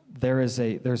 There's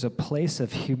a place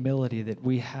of humility that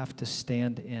we have to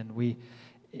stand in.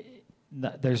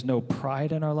 There's no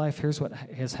pride in our life. Here's what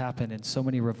has happened in so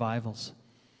many revivals,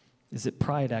 is that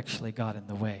pride actually got in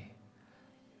the way.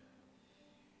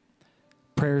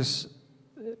 Prayer is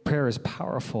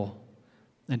powerful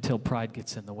until pride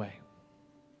gets in the way.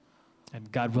 And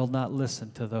God will not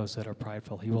listen to those that are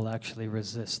prideful. He will actually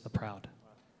resist the proud.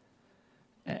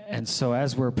 And so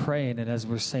as we're praying and as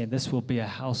we're saying this will be a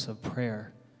house of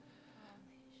prayer,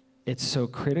 it's so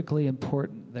critically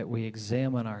important that we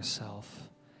examine ourselves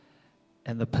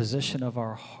and the position of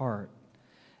our heart,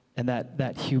 and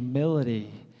that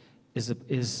humility is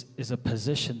a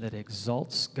position that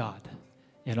exalts God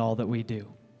in all that we do.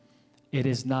 It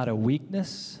is not a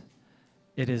weakness.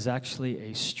 It is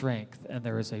actually a strength, and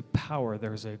there is a power,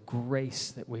 there is a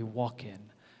grace that we walk in.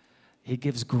 He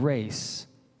gives grace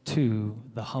to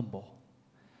the humble.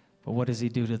 But what does he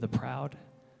do to the proud?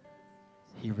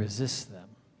 He resists them.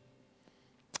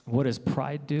 What does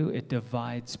pride do? It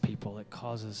divides people. It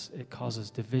causes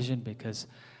division because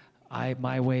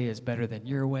my way is better than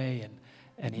your way,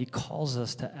 and he calls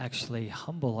us to actually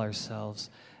humble ourselves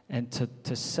and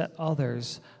to set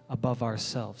others above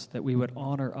ourselves, that we would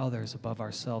honor others above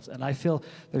ourselves. And I feel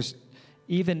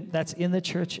that's in the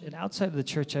church and outside of the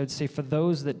church. I would say for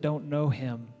those that don't know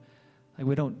him, like,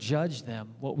 we don't judge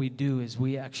them. What we do is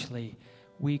we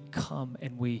come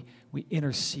and we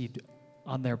intercede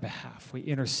on their behalf. We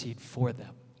intercede for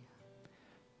them.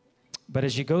 But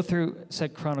as you go through 2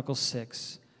 Chronicles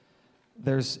 6,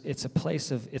 it's a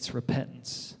place of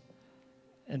repentance.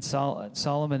 And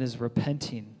Solomon is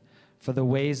repenting for the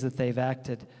ways that they've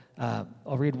acted.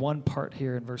 I'll read one part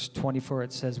here in verse 24.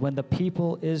 It says, "When the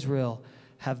people Israel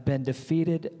have been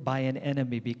defeated by an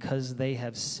enemy because they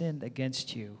have sinned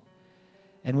against you,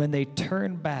 and when they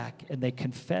turn back and they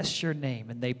confess your name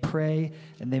and they pray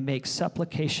and they make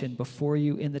supplication before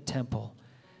you in the temple,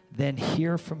 then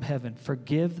hear from heaven,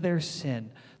 forgive their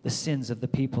sin, the sins of the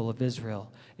people of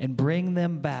Israel, and bring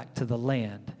them back to the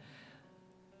land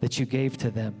that you gave to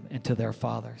them and to their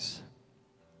fathers."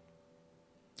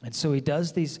 And so he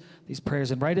does these prayers.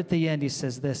 And right at the end, he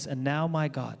says this, "And now, my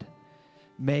God,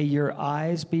 may your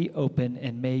eyes be open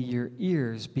and may your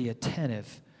ears be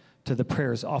attentive to the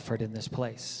prayers offered in this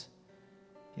place."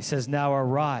 He says, "Now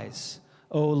arise,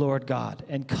 O Lord God,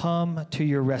 and come to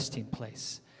your resting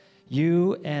place,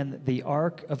 you and the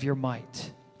ark of your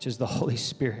might, which is the Holy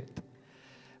Spirit.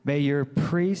 May your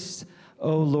priests,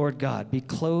 O Lord God, be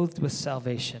clothed with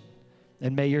salvation,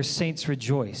 and may your saints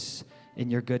rejoice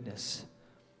in your goodness.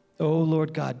 O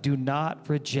Lord God, do not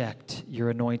reject your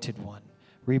anointed one.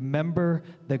 Remember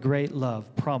the great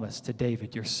love promised to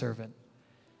David, your servant."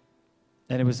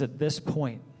 And it was at this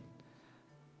point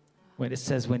when it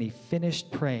says, when he finished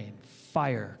praying,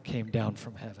 fire came down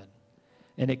from heaven.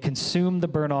 And it consumed the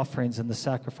burnt offerings and the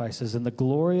sacrifices. And the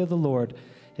glory of the Lord,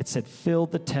 it said,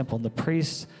 filled the temple. And the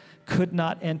priests could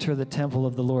not enter the temple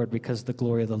of the Lord because the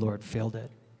glory of the Lord filled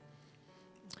it.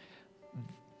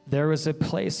 There is a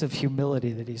place of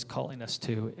humility that he's calling us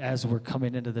to as we're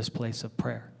coming into this place of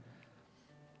prayer.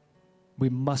 We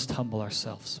must humble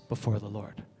ourselves before the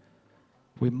Lord.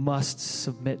 We must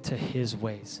submit to his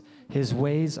ways. His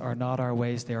ways are not our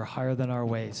ways. They are higher than our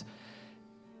ways.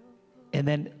 And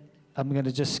then I'm going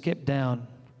to just skip down.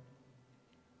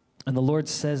 And the Lord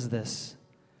says this.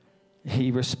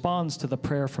 He responds to the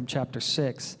prayer from chapter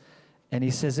 6. And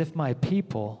he says, if my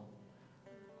people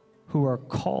who are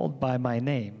called by my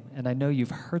name, and I know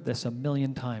you've heard this a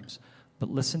million times, but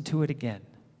listen to it again.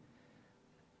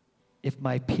 If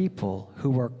my people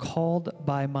who are called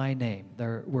by my name,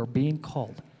 we're being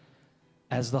called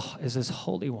as his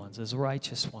holy ones, as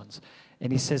righteous ones.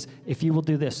 And he says, if you will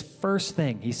do this, first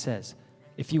thing, he says,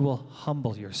 if you will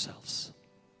humble yourselves.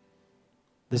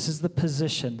 This is the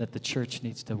position that the church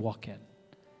needs to walk in.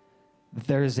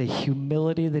 There is a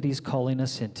humility that he's calling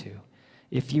us into.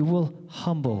 If you will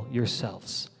humble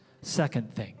yourselves.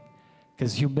 Second thing,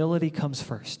 because humility comes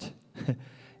first.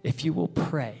 If you will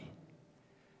pray.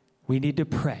 We need to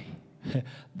pray.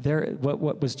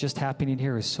 What was just happening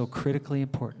here is so critically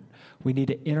important. We need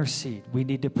to intercede. We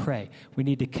need to pray. We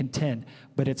need to contend.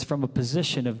 But it's from a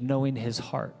position of knowing his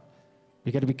heart.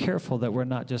 We got to be careful that we're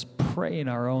not just praying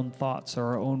our own thoughts or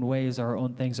our own ways, our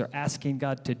own things, or asking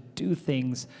God to do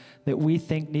things that we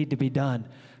think need to be done.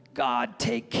 God,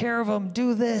 take care of them.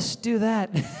 Do this, do that.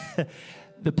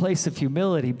 The place of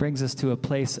humility brings us to a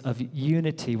place of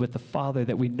unity with the Father,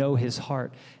 that we know his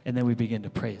heart, and then we begin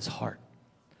to pray his heart.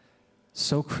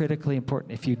 So critically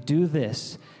important. If you do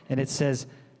this, and it says,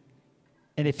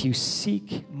 and if you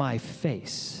seek my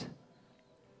face,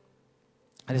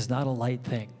 that is not a light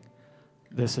thing.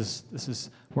 This is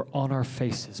we're on our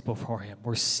faces before him.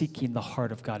 We're seeking the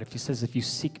heart of God. If he says, if you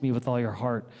seek me with all your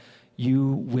heart,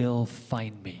 you will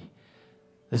find me.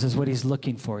 This is what he's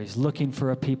looking for. He's looking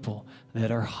for a people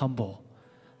that are humble,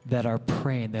 that are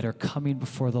praying, that are coming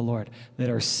before the Lord, that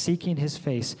are seeking his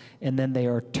face, and then they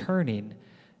are turning.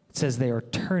 It says they are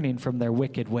turning from their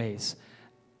wicked ways.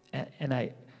 And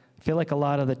I feel like a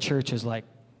lot of the church is like,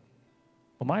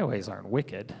 well, my ways aren't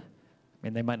wicked. I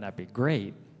mean, they might not be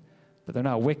great, but they're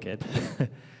not wicked.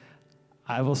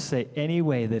 I will say any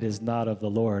way that is not of the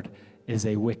Lord is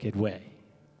a wicked way.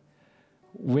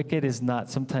 Wicked is not,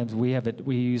 sometimes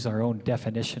we use our own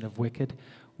definition of wicked.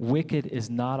 Wicked is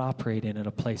not operating in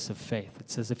a place of faith. It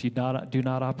says if you do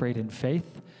not operate in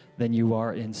faith, then you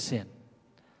are in sin.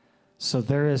 So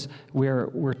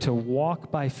we're to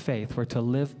walk by faith, we're to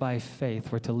live by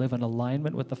faith, we're to live in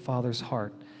alignment with the Father's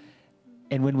heart.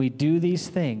 And when we do these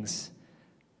things,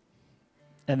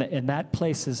 and that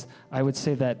place is, I would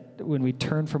say that when we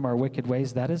turn from our wicked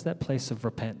ways, that is that place of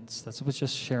repentance. That's what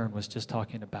Sharon was just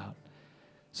talking about.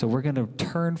 So we're going to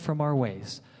turn from our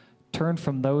ways, turn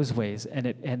from those ways,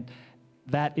 and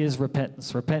that is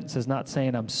repentance. Repentance is not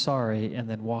saying I'm sorry and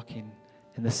then walking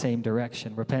in the same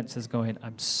direction. Repentance is going,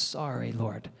 I'm sorry,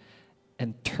 Lord,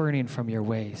 and turning from your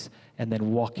ways and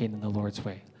then walking in the Lord's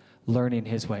way, learning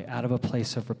his way out of a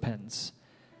place of repentance.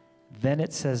 Then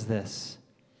it says this,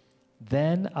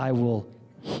 then I will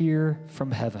hear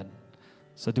from heaven.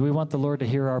 So do we want the Lord to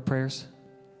hear our prayers?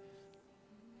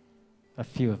 A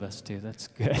few of us do. That's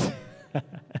good.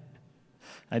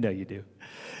 I know you do.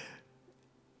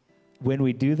 When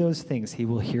we do those things, he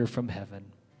will hear from heaven.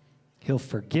 He'll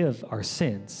forgive our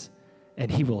sins,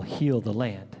 and he will heal the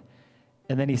land.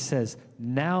 And then he says,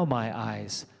 now my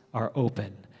eyes are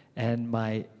open, and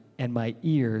my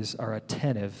ears are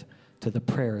attentive to the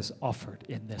prayers offered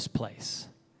in this place.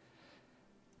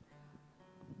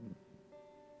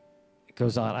 It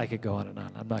goes on. I could go on and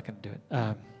on. I'm not going to do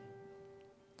it.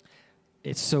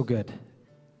 It's so good.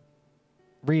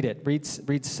 Read it.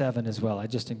 Read 7 as well. I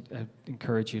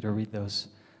encourage you to read those.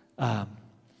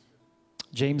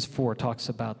 James 4 talks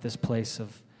about this place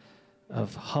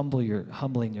of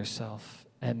humbling yourself,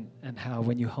 and how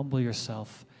when you humble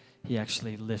yourself, he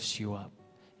actually lifts you up.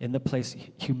 In the place,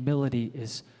 humility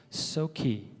is so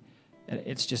key. And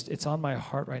it's on my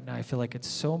heart right now. I feel like it's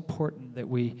so important that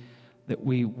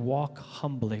we walk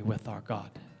humbly with our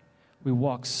God. We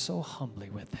walk so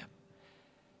humbly with him.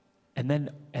 And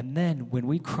then when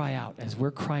we cry out, as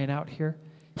we're crying out here,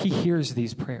 he hears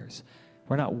these prayers.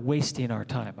 We're not wasting our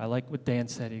time. I like what Dan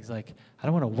said. He's like, I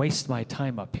don't want to waste my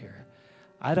time up here.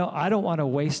 I don't want to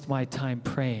waste my time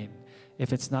praying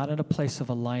if it's not in a place of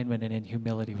alignment and in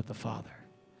humility with the Father.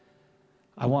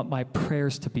 I want my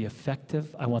prayers to be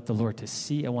effective. I want the Lord to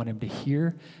see. I want him to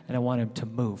hear. And I want him to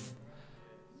move.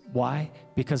 Why?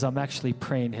 Because I'm actually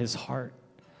praying his heart.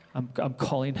 I'm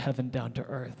calling heaven down to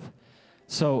earth.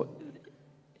 So,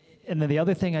 and then the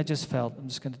other thing I just felt, I'm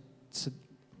just going to,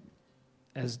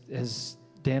 as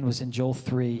Dan was in Joel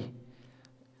 3,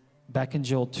 back in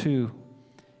Joel 2,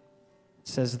 it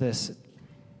says this. It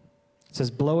says,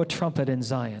 blow a trumpet in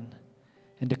Zion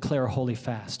and declare a holy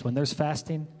fast. When there's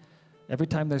fasting, every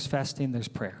time there's fasting, there's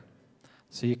prayer.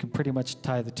 So you can pretty much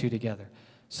tie the two together.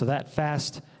 So that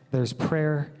fast, there's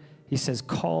prayer. He says,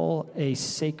 call a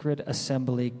sacred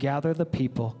assembly, gather the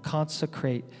people,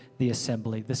 consecrate the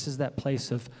assembly. This is that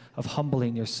place of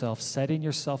humbling yourself, setting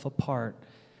yourself apart.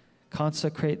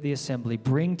 Consecrate the assembly,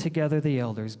 bring together the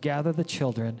elders, gather the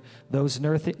children, those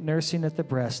nursing at the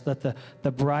breast. Let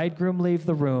the bridegroom leave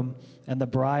the room and the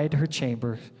bride her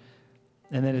chamber.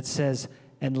 And then it says,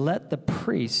 and let the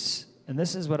priests, and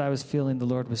this is what I was feeling the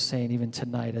Lord was saying even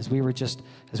tonight as we were just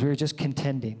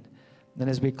contending. And then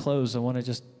as we close, I want to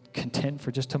just contend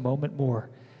for just a moment more.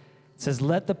 It says,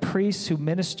 let the priests who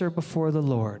minister before the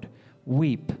Lord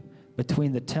weep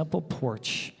between the temple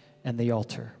porch and the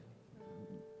altar.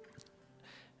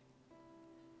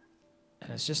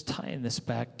 And it's just tying this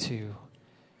back to,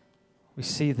 we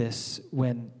see this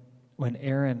when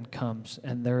Aaron comes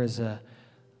and there's a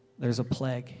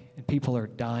plague and people are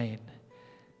dying.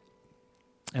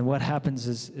 And what happens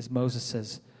is Moses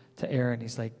says to Aaron,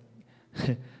 he's like,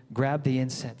 grab the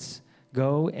incense.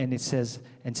 Go, and it says,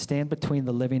 and stand between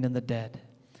the living and the dead.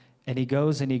 And he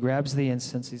goes and he grabs the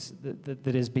incense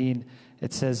that is being,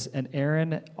 it says, and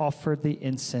Aaron offered the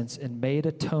incense and made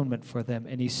atonement for them.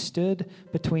 And he stood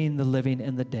between the living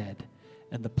and the dead,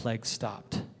 and the plague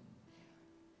stopped. And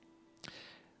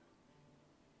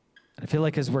I feel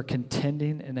like as we're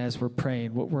contending and as we're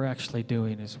praying, what we're actually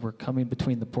doing is we're coming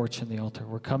between the porch and the altar.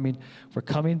 We're coming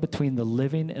between the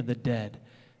living and the dead,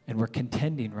 and we're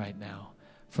contending right now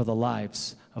for the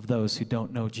lives of those who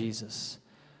don't know Jesus.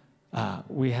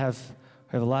 We have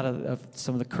a lot of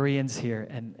some of the Koreans here,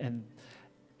 and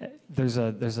there's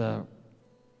a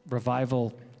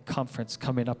revival conference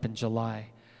coming up in July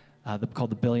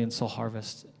called the Billion Soul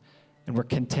Harvest, and we're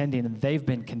contending, and they've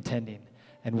been contending,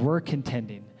 and we're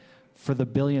contending for the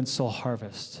Billion Soul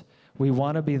Harvest. We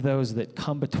want to be those that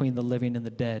come between the living and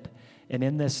the dead, and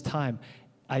in this time,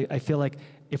 I feel like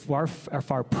if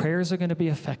our prayers are going to be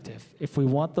effective, if we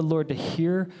want the Lord to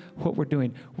hear what we're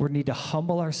doing, we need to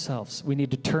humble ourselves. We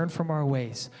need to turn from our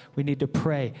ways. We need to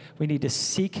pray. We need to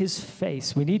seek his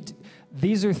face.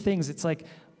 These are things, it's like,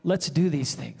 let's do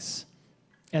these things.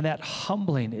 And that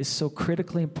humbling is so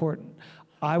critically important.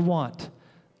 I want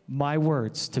my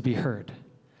words to be heard.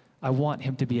 I want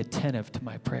him to be attentive to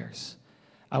my prayers.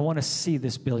 I want to see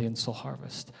this Billion Soul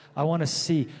Harvest. I want to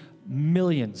see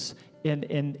millions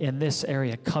in this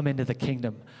area come into the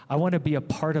kingdom. I want to be a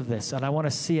part of this, and I want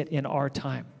to see it in our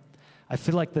time. I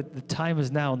feel like the time is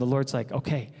now, and the Lord's like,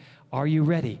 okay, are you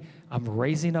ready? I'm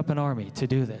raising up an army to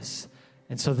do this.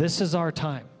 And so this is our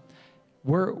time.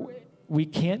 We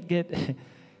can't get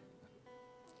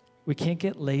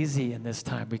lazy in this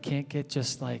time. We can't get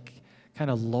just like kind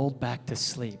of lulled back to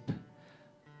sleep.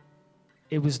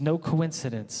 It was no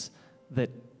coincidence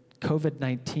that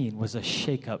COVID-19 was a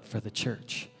shakeup for the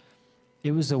church.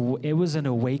 It was an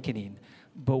awakening.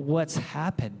 But what's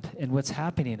happened and what's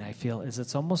happening, I feel, is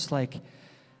it's almost like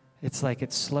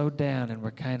it's slowed down and we're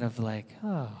kind of like,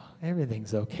 oh,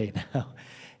 everything's okay now.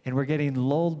 And we're getting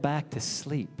lulled back to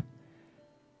sleep.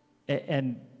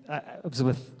 And I was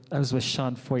with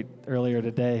Sean Foyt earlier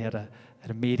today at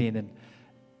a meeting, and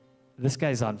this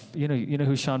guy's on, you know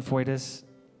who Sean Foyt is?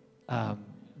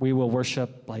 We Will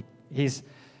Worship, like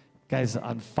guy's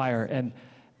on fire.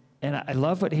 And I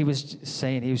love what he was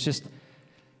saying. He was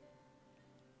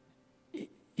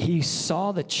he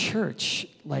saw the church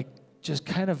like just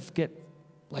kind of get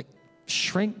like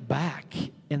shrink back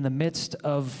in the midst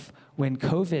of when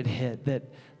COVID hit,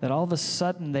 that all of a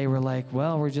sudden they were like,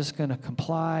 well, we're just going to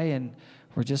comply and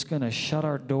we're just going to shut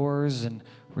our doors and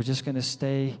we're just going to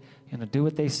stay, do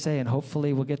what they say, and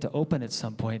hopefully we'll get to open at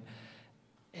some point.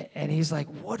 And he's like,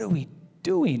 what are we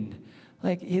doing?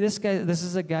 Like this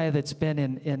is a guy that's been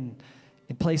in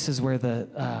places where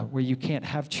where you can't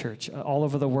have church all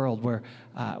over the world. Where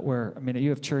you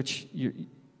have church,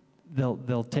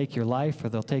 they'll take your life or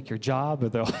they'll take your job or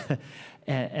they'll,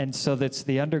 and so that's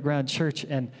the underground church.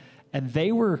 And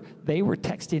they were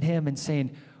texting him and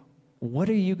saying, what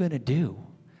are you going to do?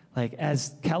 Like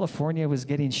as California was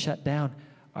getting shut down,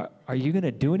 are you going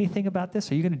to do anything about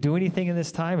this? Are you going to do anything in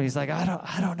this time? And he's like, I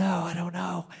don't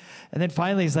know. And then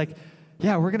finally he's like,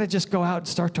 yeah, we're going to just go out and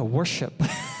start to worship.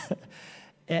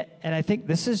 And I think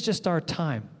this is just our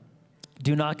time.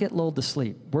 Do not get lulled to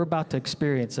sleep. We're about to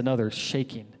experience another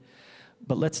shaking.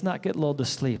 But let's not get lulled to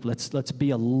sleep. Let's be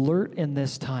alert in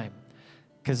this time.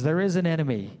 Because there is an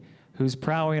enemy who's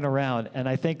prowling around. And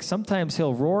I think sometimes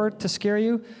he'll roar to scare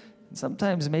you. And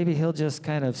sometimes maybe he'll just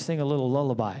kind of sing a little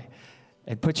lullaby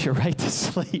and put you right to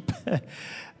sleep. That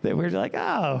we're like,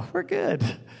 oh, we're good.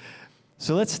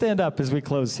 So let's stand up as we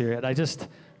close here. And I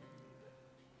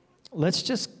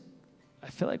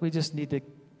feel like we just need to,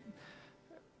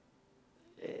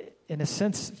 in a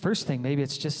sense, first thing, maybe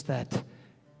it's just that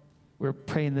we're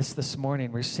praying this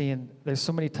morning. We're seeing, there's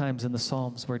so many times in the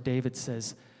Psalms where David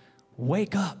says,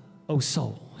 wake up, O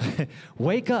soul.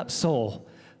 Wake up, soul.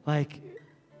 Like,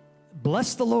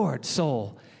 bless the Lord,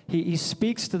 soul. He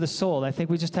speaks to the soul. I think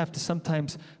we just have to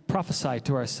sometimes prophesy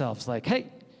to ourselves, like, hey,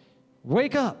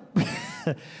 wake up.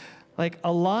 Like,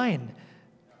 align.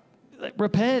 Like,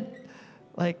 repent.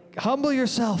 Like, humble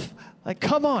yourself. Like,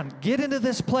 come on, get into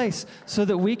this place so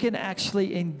that we can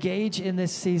actually engage in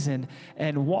this season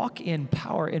and walk in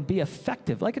power and be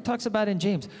effective. Like it talks about in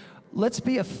James, let's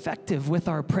be effective with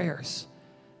our prayers.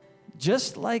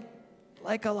 Just like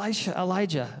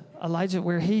Elijah,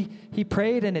 where he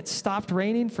prayed and it stopped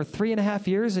raining for 3.5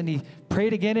 years, and he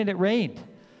prayed again and it rained.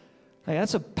 Like,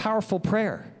 that's a powerful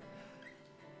prayer.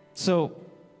 So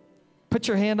put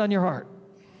your hand on your heart.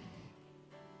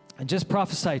 And just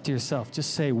prophesy to yourself.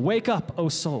 Just say, wake up, O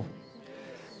soul.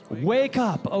 Wake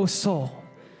up, O soul.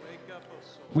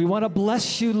 We want to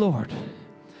bless you, Lord.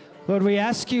 Lord, we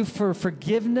ask you for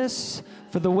forgiveness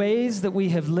for the ways that we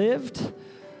have lived.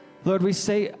 Lord, we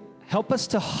say, help us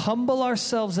to humble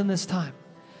ourselves in this time.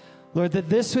 Lord, that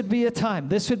this would be a time,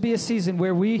 this would be a season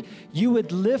where you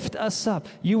would lift us up.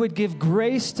 You would give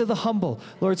grace to the humble,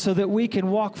 Lord, so that we can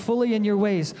walk fully in your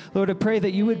ways. Lord, I pray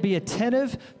that you would be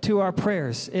attentive to our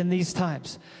prayers in these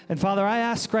times. And Father, I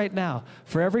ask right now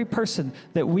for every person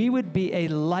that we would be a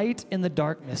light in the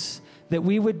darkness, that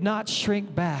we would not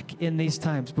shrink back in these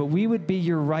times, but we would be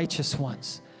your righteous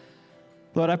ones.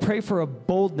 Lord, I pray for a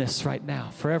boldness right now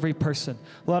for every person.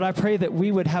 Lord, I pray that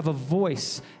we would have a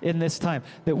voice in this time,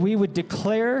 that we would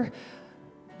declare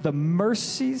the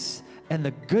mercies and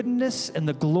the goodness and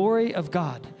the glory of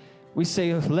God. We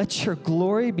say, let your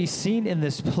glory be seen in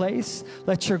this place.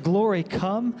 Let your glory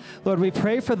come. Lord, we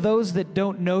pray for those that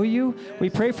don't know you. We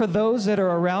pray for those that are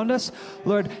around us.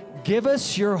 Lord, give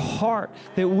us your heart,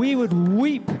 that we would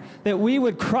weep, that we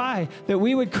would cry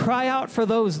out for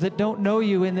those that don't know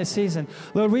you in this season.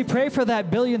 Lord, we pray for that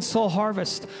 1 billion soul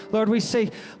harvest. Lord, we say,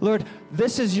 Lord,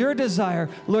 this is your desire.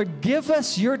 Lord, give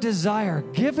us your desire.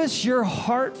 Give us your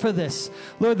heart for this.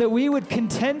 Lord, that we would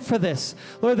contend for this.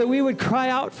 Lord, that we would cry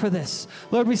out for this.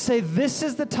 Lord, we say this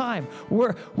is the time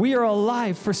where we are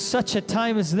alive for such a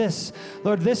time as this.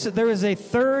 Lord, there is a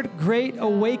third great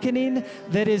awakening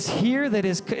that is here,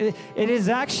 it is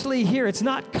actually here. It's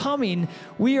not coming.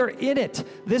 We are in it.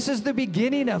 This is the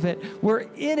beginning of it. We're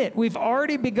in it. We've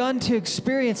already begun to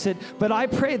experience it, but I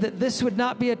pray that this would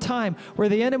not be a time where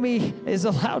the enemy is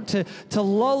allowed to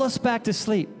lull us back to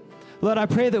sleep. Lord, I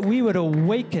pray that we would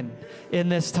awaken in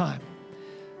this time.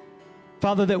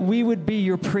 Father, that we would be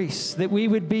your priests, that we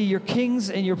would be your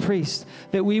kings and your priests,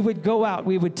 that we would go out,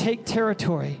 we would take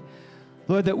territory.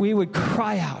 Lord, that we would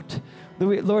cry out.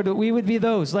 Lord, that we would be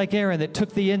those like Aaron that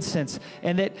took the incense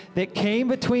and that came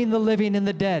between the living and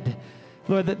the dead.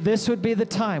 Lord, that this would be the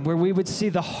time where we would see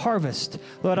the harvest.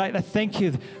 Lord, I thank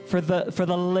you for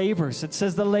the labors. It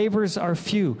says the labors are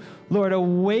few. Lord,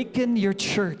 awaken your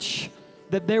church,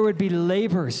 that there would be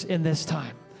labors in this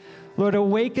time. Lord,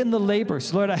 awaken the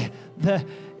labors. Lord,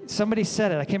 somebody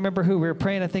said it. I can't remember who. We were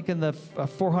praying, I think, in the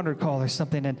 400 call or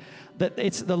something, and that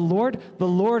it's the Lord. The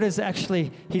Lord is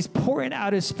actually, he's pouring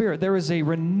out his Spirit. There is a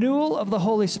renewal of the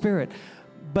Holy Spirit,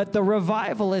 but the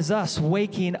revival is us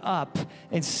waking up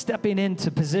and stepping into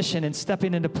position and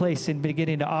stepping into place and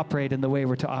beginning to operate in the way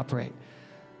we're to operate.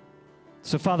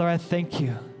 So, Father, I thank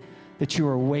you that you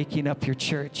are waking up your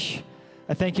church.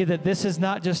 I thank you that this is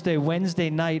not just a Wednesday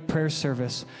night prayer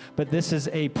service, but this is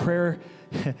a prayer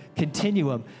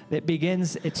continuum that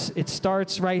begins, it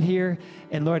starts right here,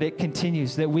 and Lord, it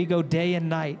continues, that we go day and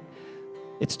night.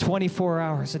 It's 24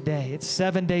 hours a day. It's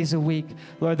 7 days a week,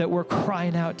 Lord, that we're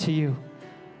crying out to you.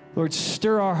 Lord,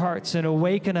 stir our hearts and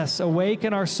awaken us,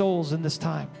 awaken our souls in this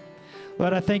time.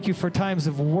 Lord, I thank you for times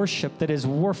of worship that is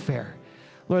warfare.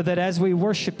 Lord, that as we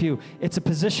worship you, it's a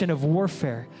position of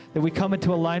warfare, that we come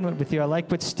into alignment with you. I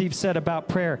like what Steve said about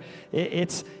prayer.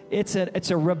 It's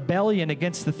a rebellion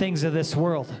against the things of this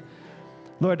world.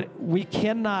 Lord, we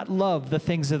cannot love the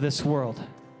things of this world.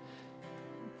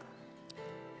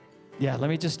 Yeah, let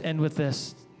me just end with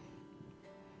this.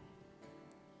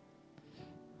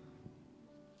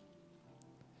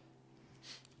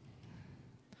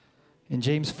 In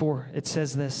James 4, it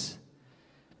says this.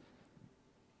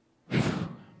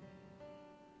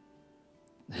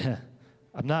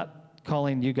 I'm not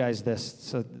calling you guys this,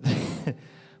 so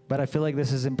but I feel like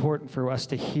this is important for us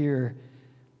to hear.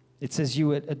 It says,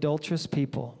 you adulterous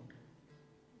people,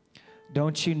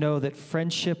 don't you know that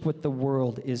friendship with the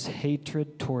world is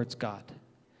hatred towards God?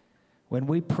 When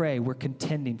we pray, we're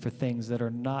contending for things that are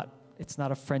not, it's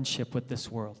not a friendship with this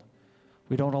world.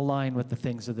 We don't align with the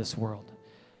things of this world.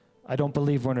 I don't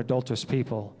believe we're an adulterous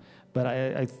people,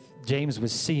 but James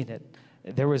was seeing it.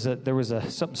 There was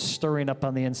something stirring up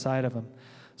on the inside of him.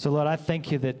 So Lord, I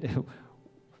thank you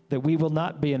that we will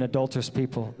not be an adulterous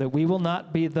people, that we will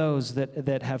not be those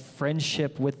that have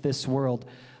friendship with this world,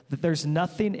 that there's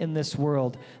nothing in this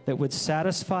world that would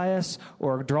satisfy us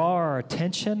or draw our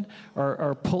attention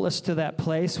or pull us to that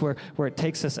place where it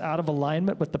takes us out of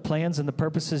alignment with the plans and the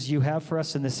purposes you have for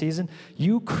us in this season.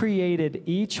 You created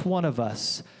each one of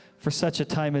us for such a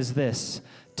time as this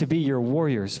to be your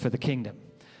warriors for the kingdom.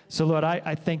 So, Lord,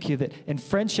 I thank you that in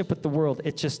friendship with the world,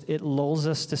 it lulls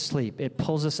us to sleep. It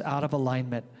pulls us out of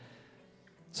alignment.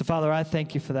 So, Father, I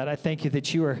thank you for that. I thank you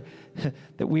that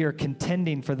that we are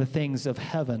contending for the things of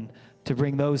heaven to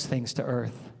bring those things to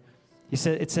earth.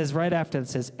 It says right after, it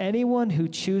says, anyone who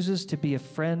chooses to be a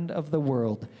friend of the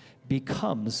world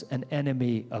becomes an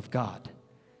enemy of God.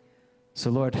 So,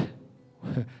 Lord,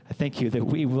 I thank you that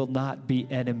we will not be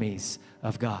enemies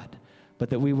of God, but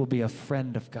that we will be a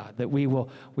friend of God, that we will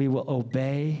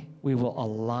obey, we will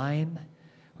align,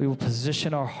 we will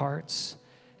position our hearts,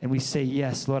 and we say,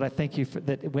 yes, Lord, I thank you for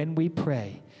that when we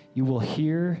pray, you will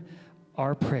hear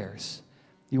our prayers.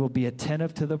 You will be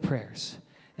attentive to the prayers,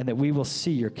 and that we will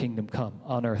see your kingdom come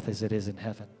on earth as it is in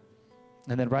heaven.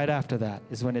 And then right after that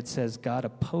is when it says, God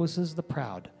opposes the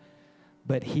proud,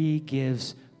 but he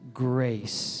gives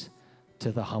grace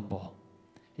to the humble.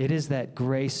 It is that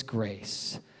grace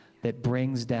that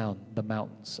brings down the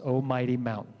mountains. O mighty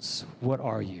mountains, what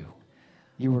are you?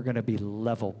 You are going to be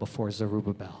level before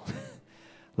Zerubbabel.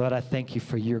 Lord, I thank you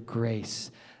for your grace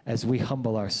as we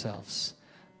humble ourselves.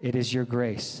 It is your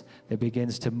grace that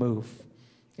begins to move,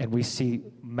 and we see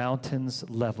mountains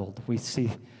leveled. We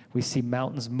see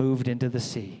mountains moved into the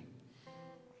sea.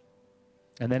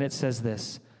 And then it says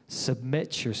this,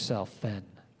 submit yourself then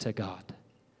to God.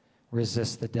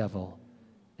 Resist the devil,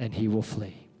 and he will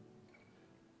flee.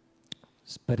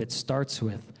 But it starts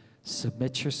with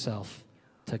submit yourself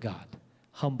to God.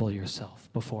 Humble yourself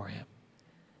before him.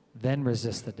 Then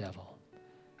resist the devil,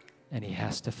 and he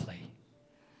has to flee.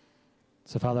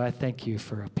 So, Father, I thank you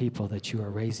for a people that you are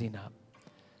raising up.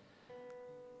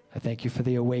 I thank you for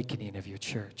the awakening of your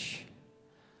church.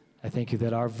 I thank you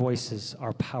that our voices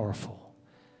are powerful,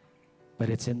 but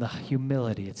it's in the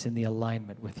humility, it's in the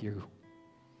alignment with you.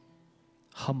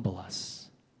 Humble us.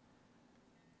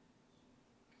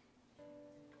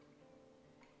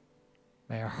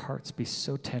 May our hearts be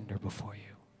so tender before you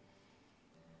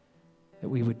that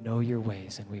we would know your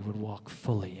ways and we would walk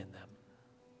fully in them.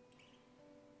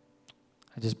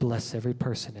 I just bless every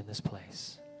person in this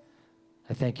place.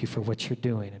 I thank you for what you're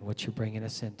doing and what you're bringing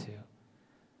us into.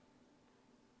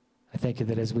 I thank you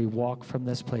that as we walk from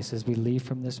this place, as we leave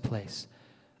from this place,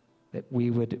 that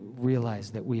we would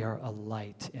realize that we are a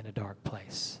light in a dark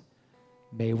place.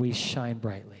 May we shine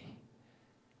brightly.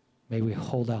 May we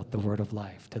hold out the word of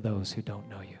life to those who don't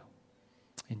know you.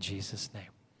 In Jesus' name,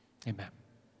 amen.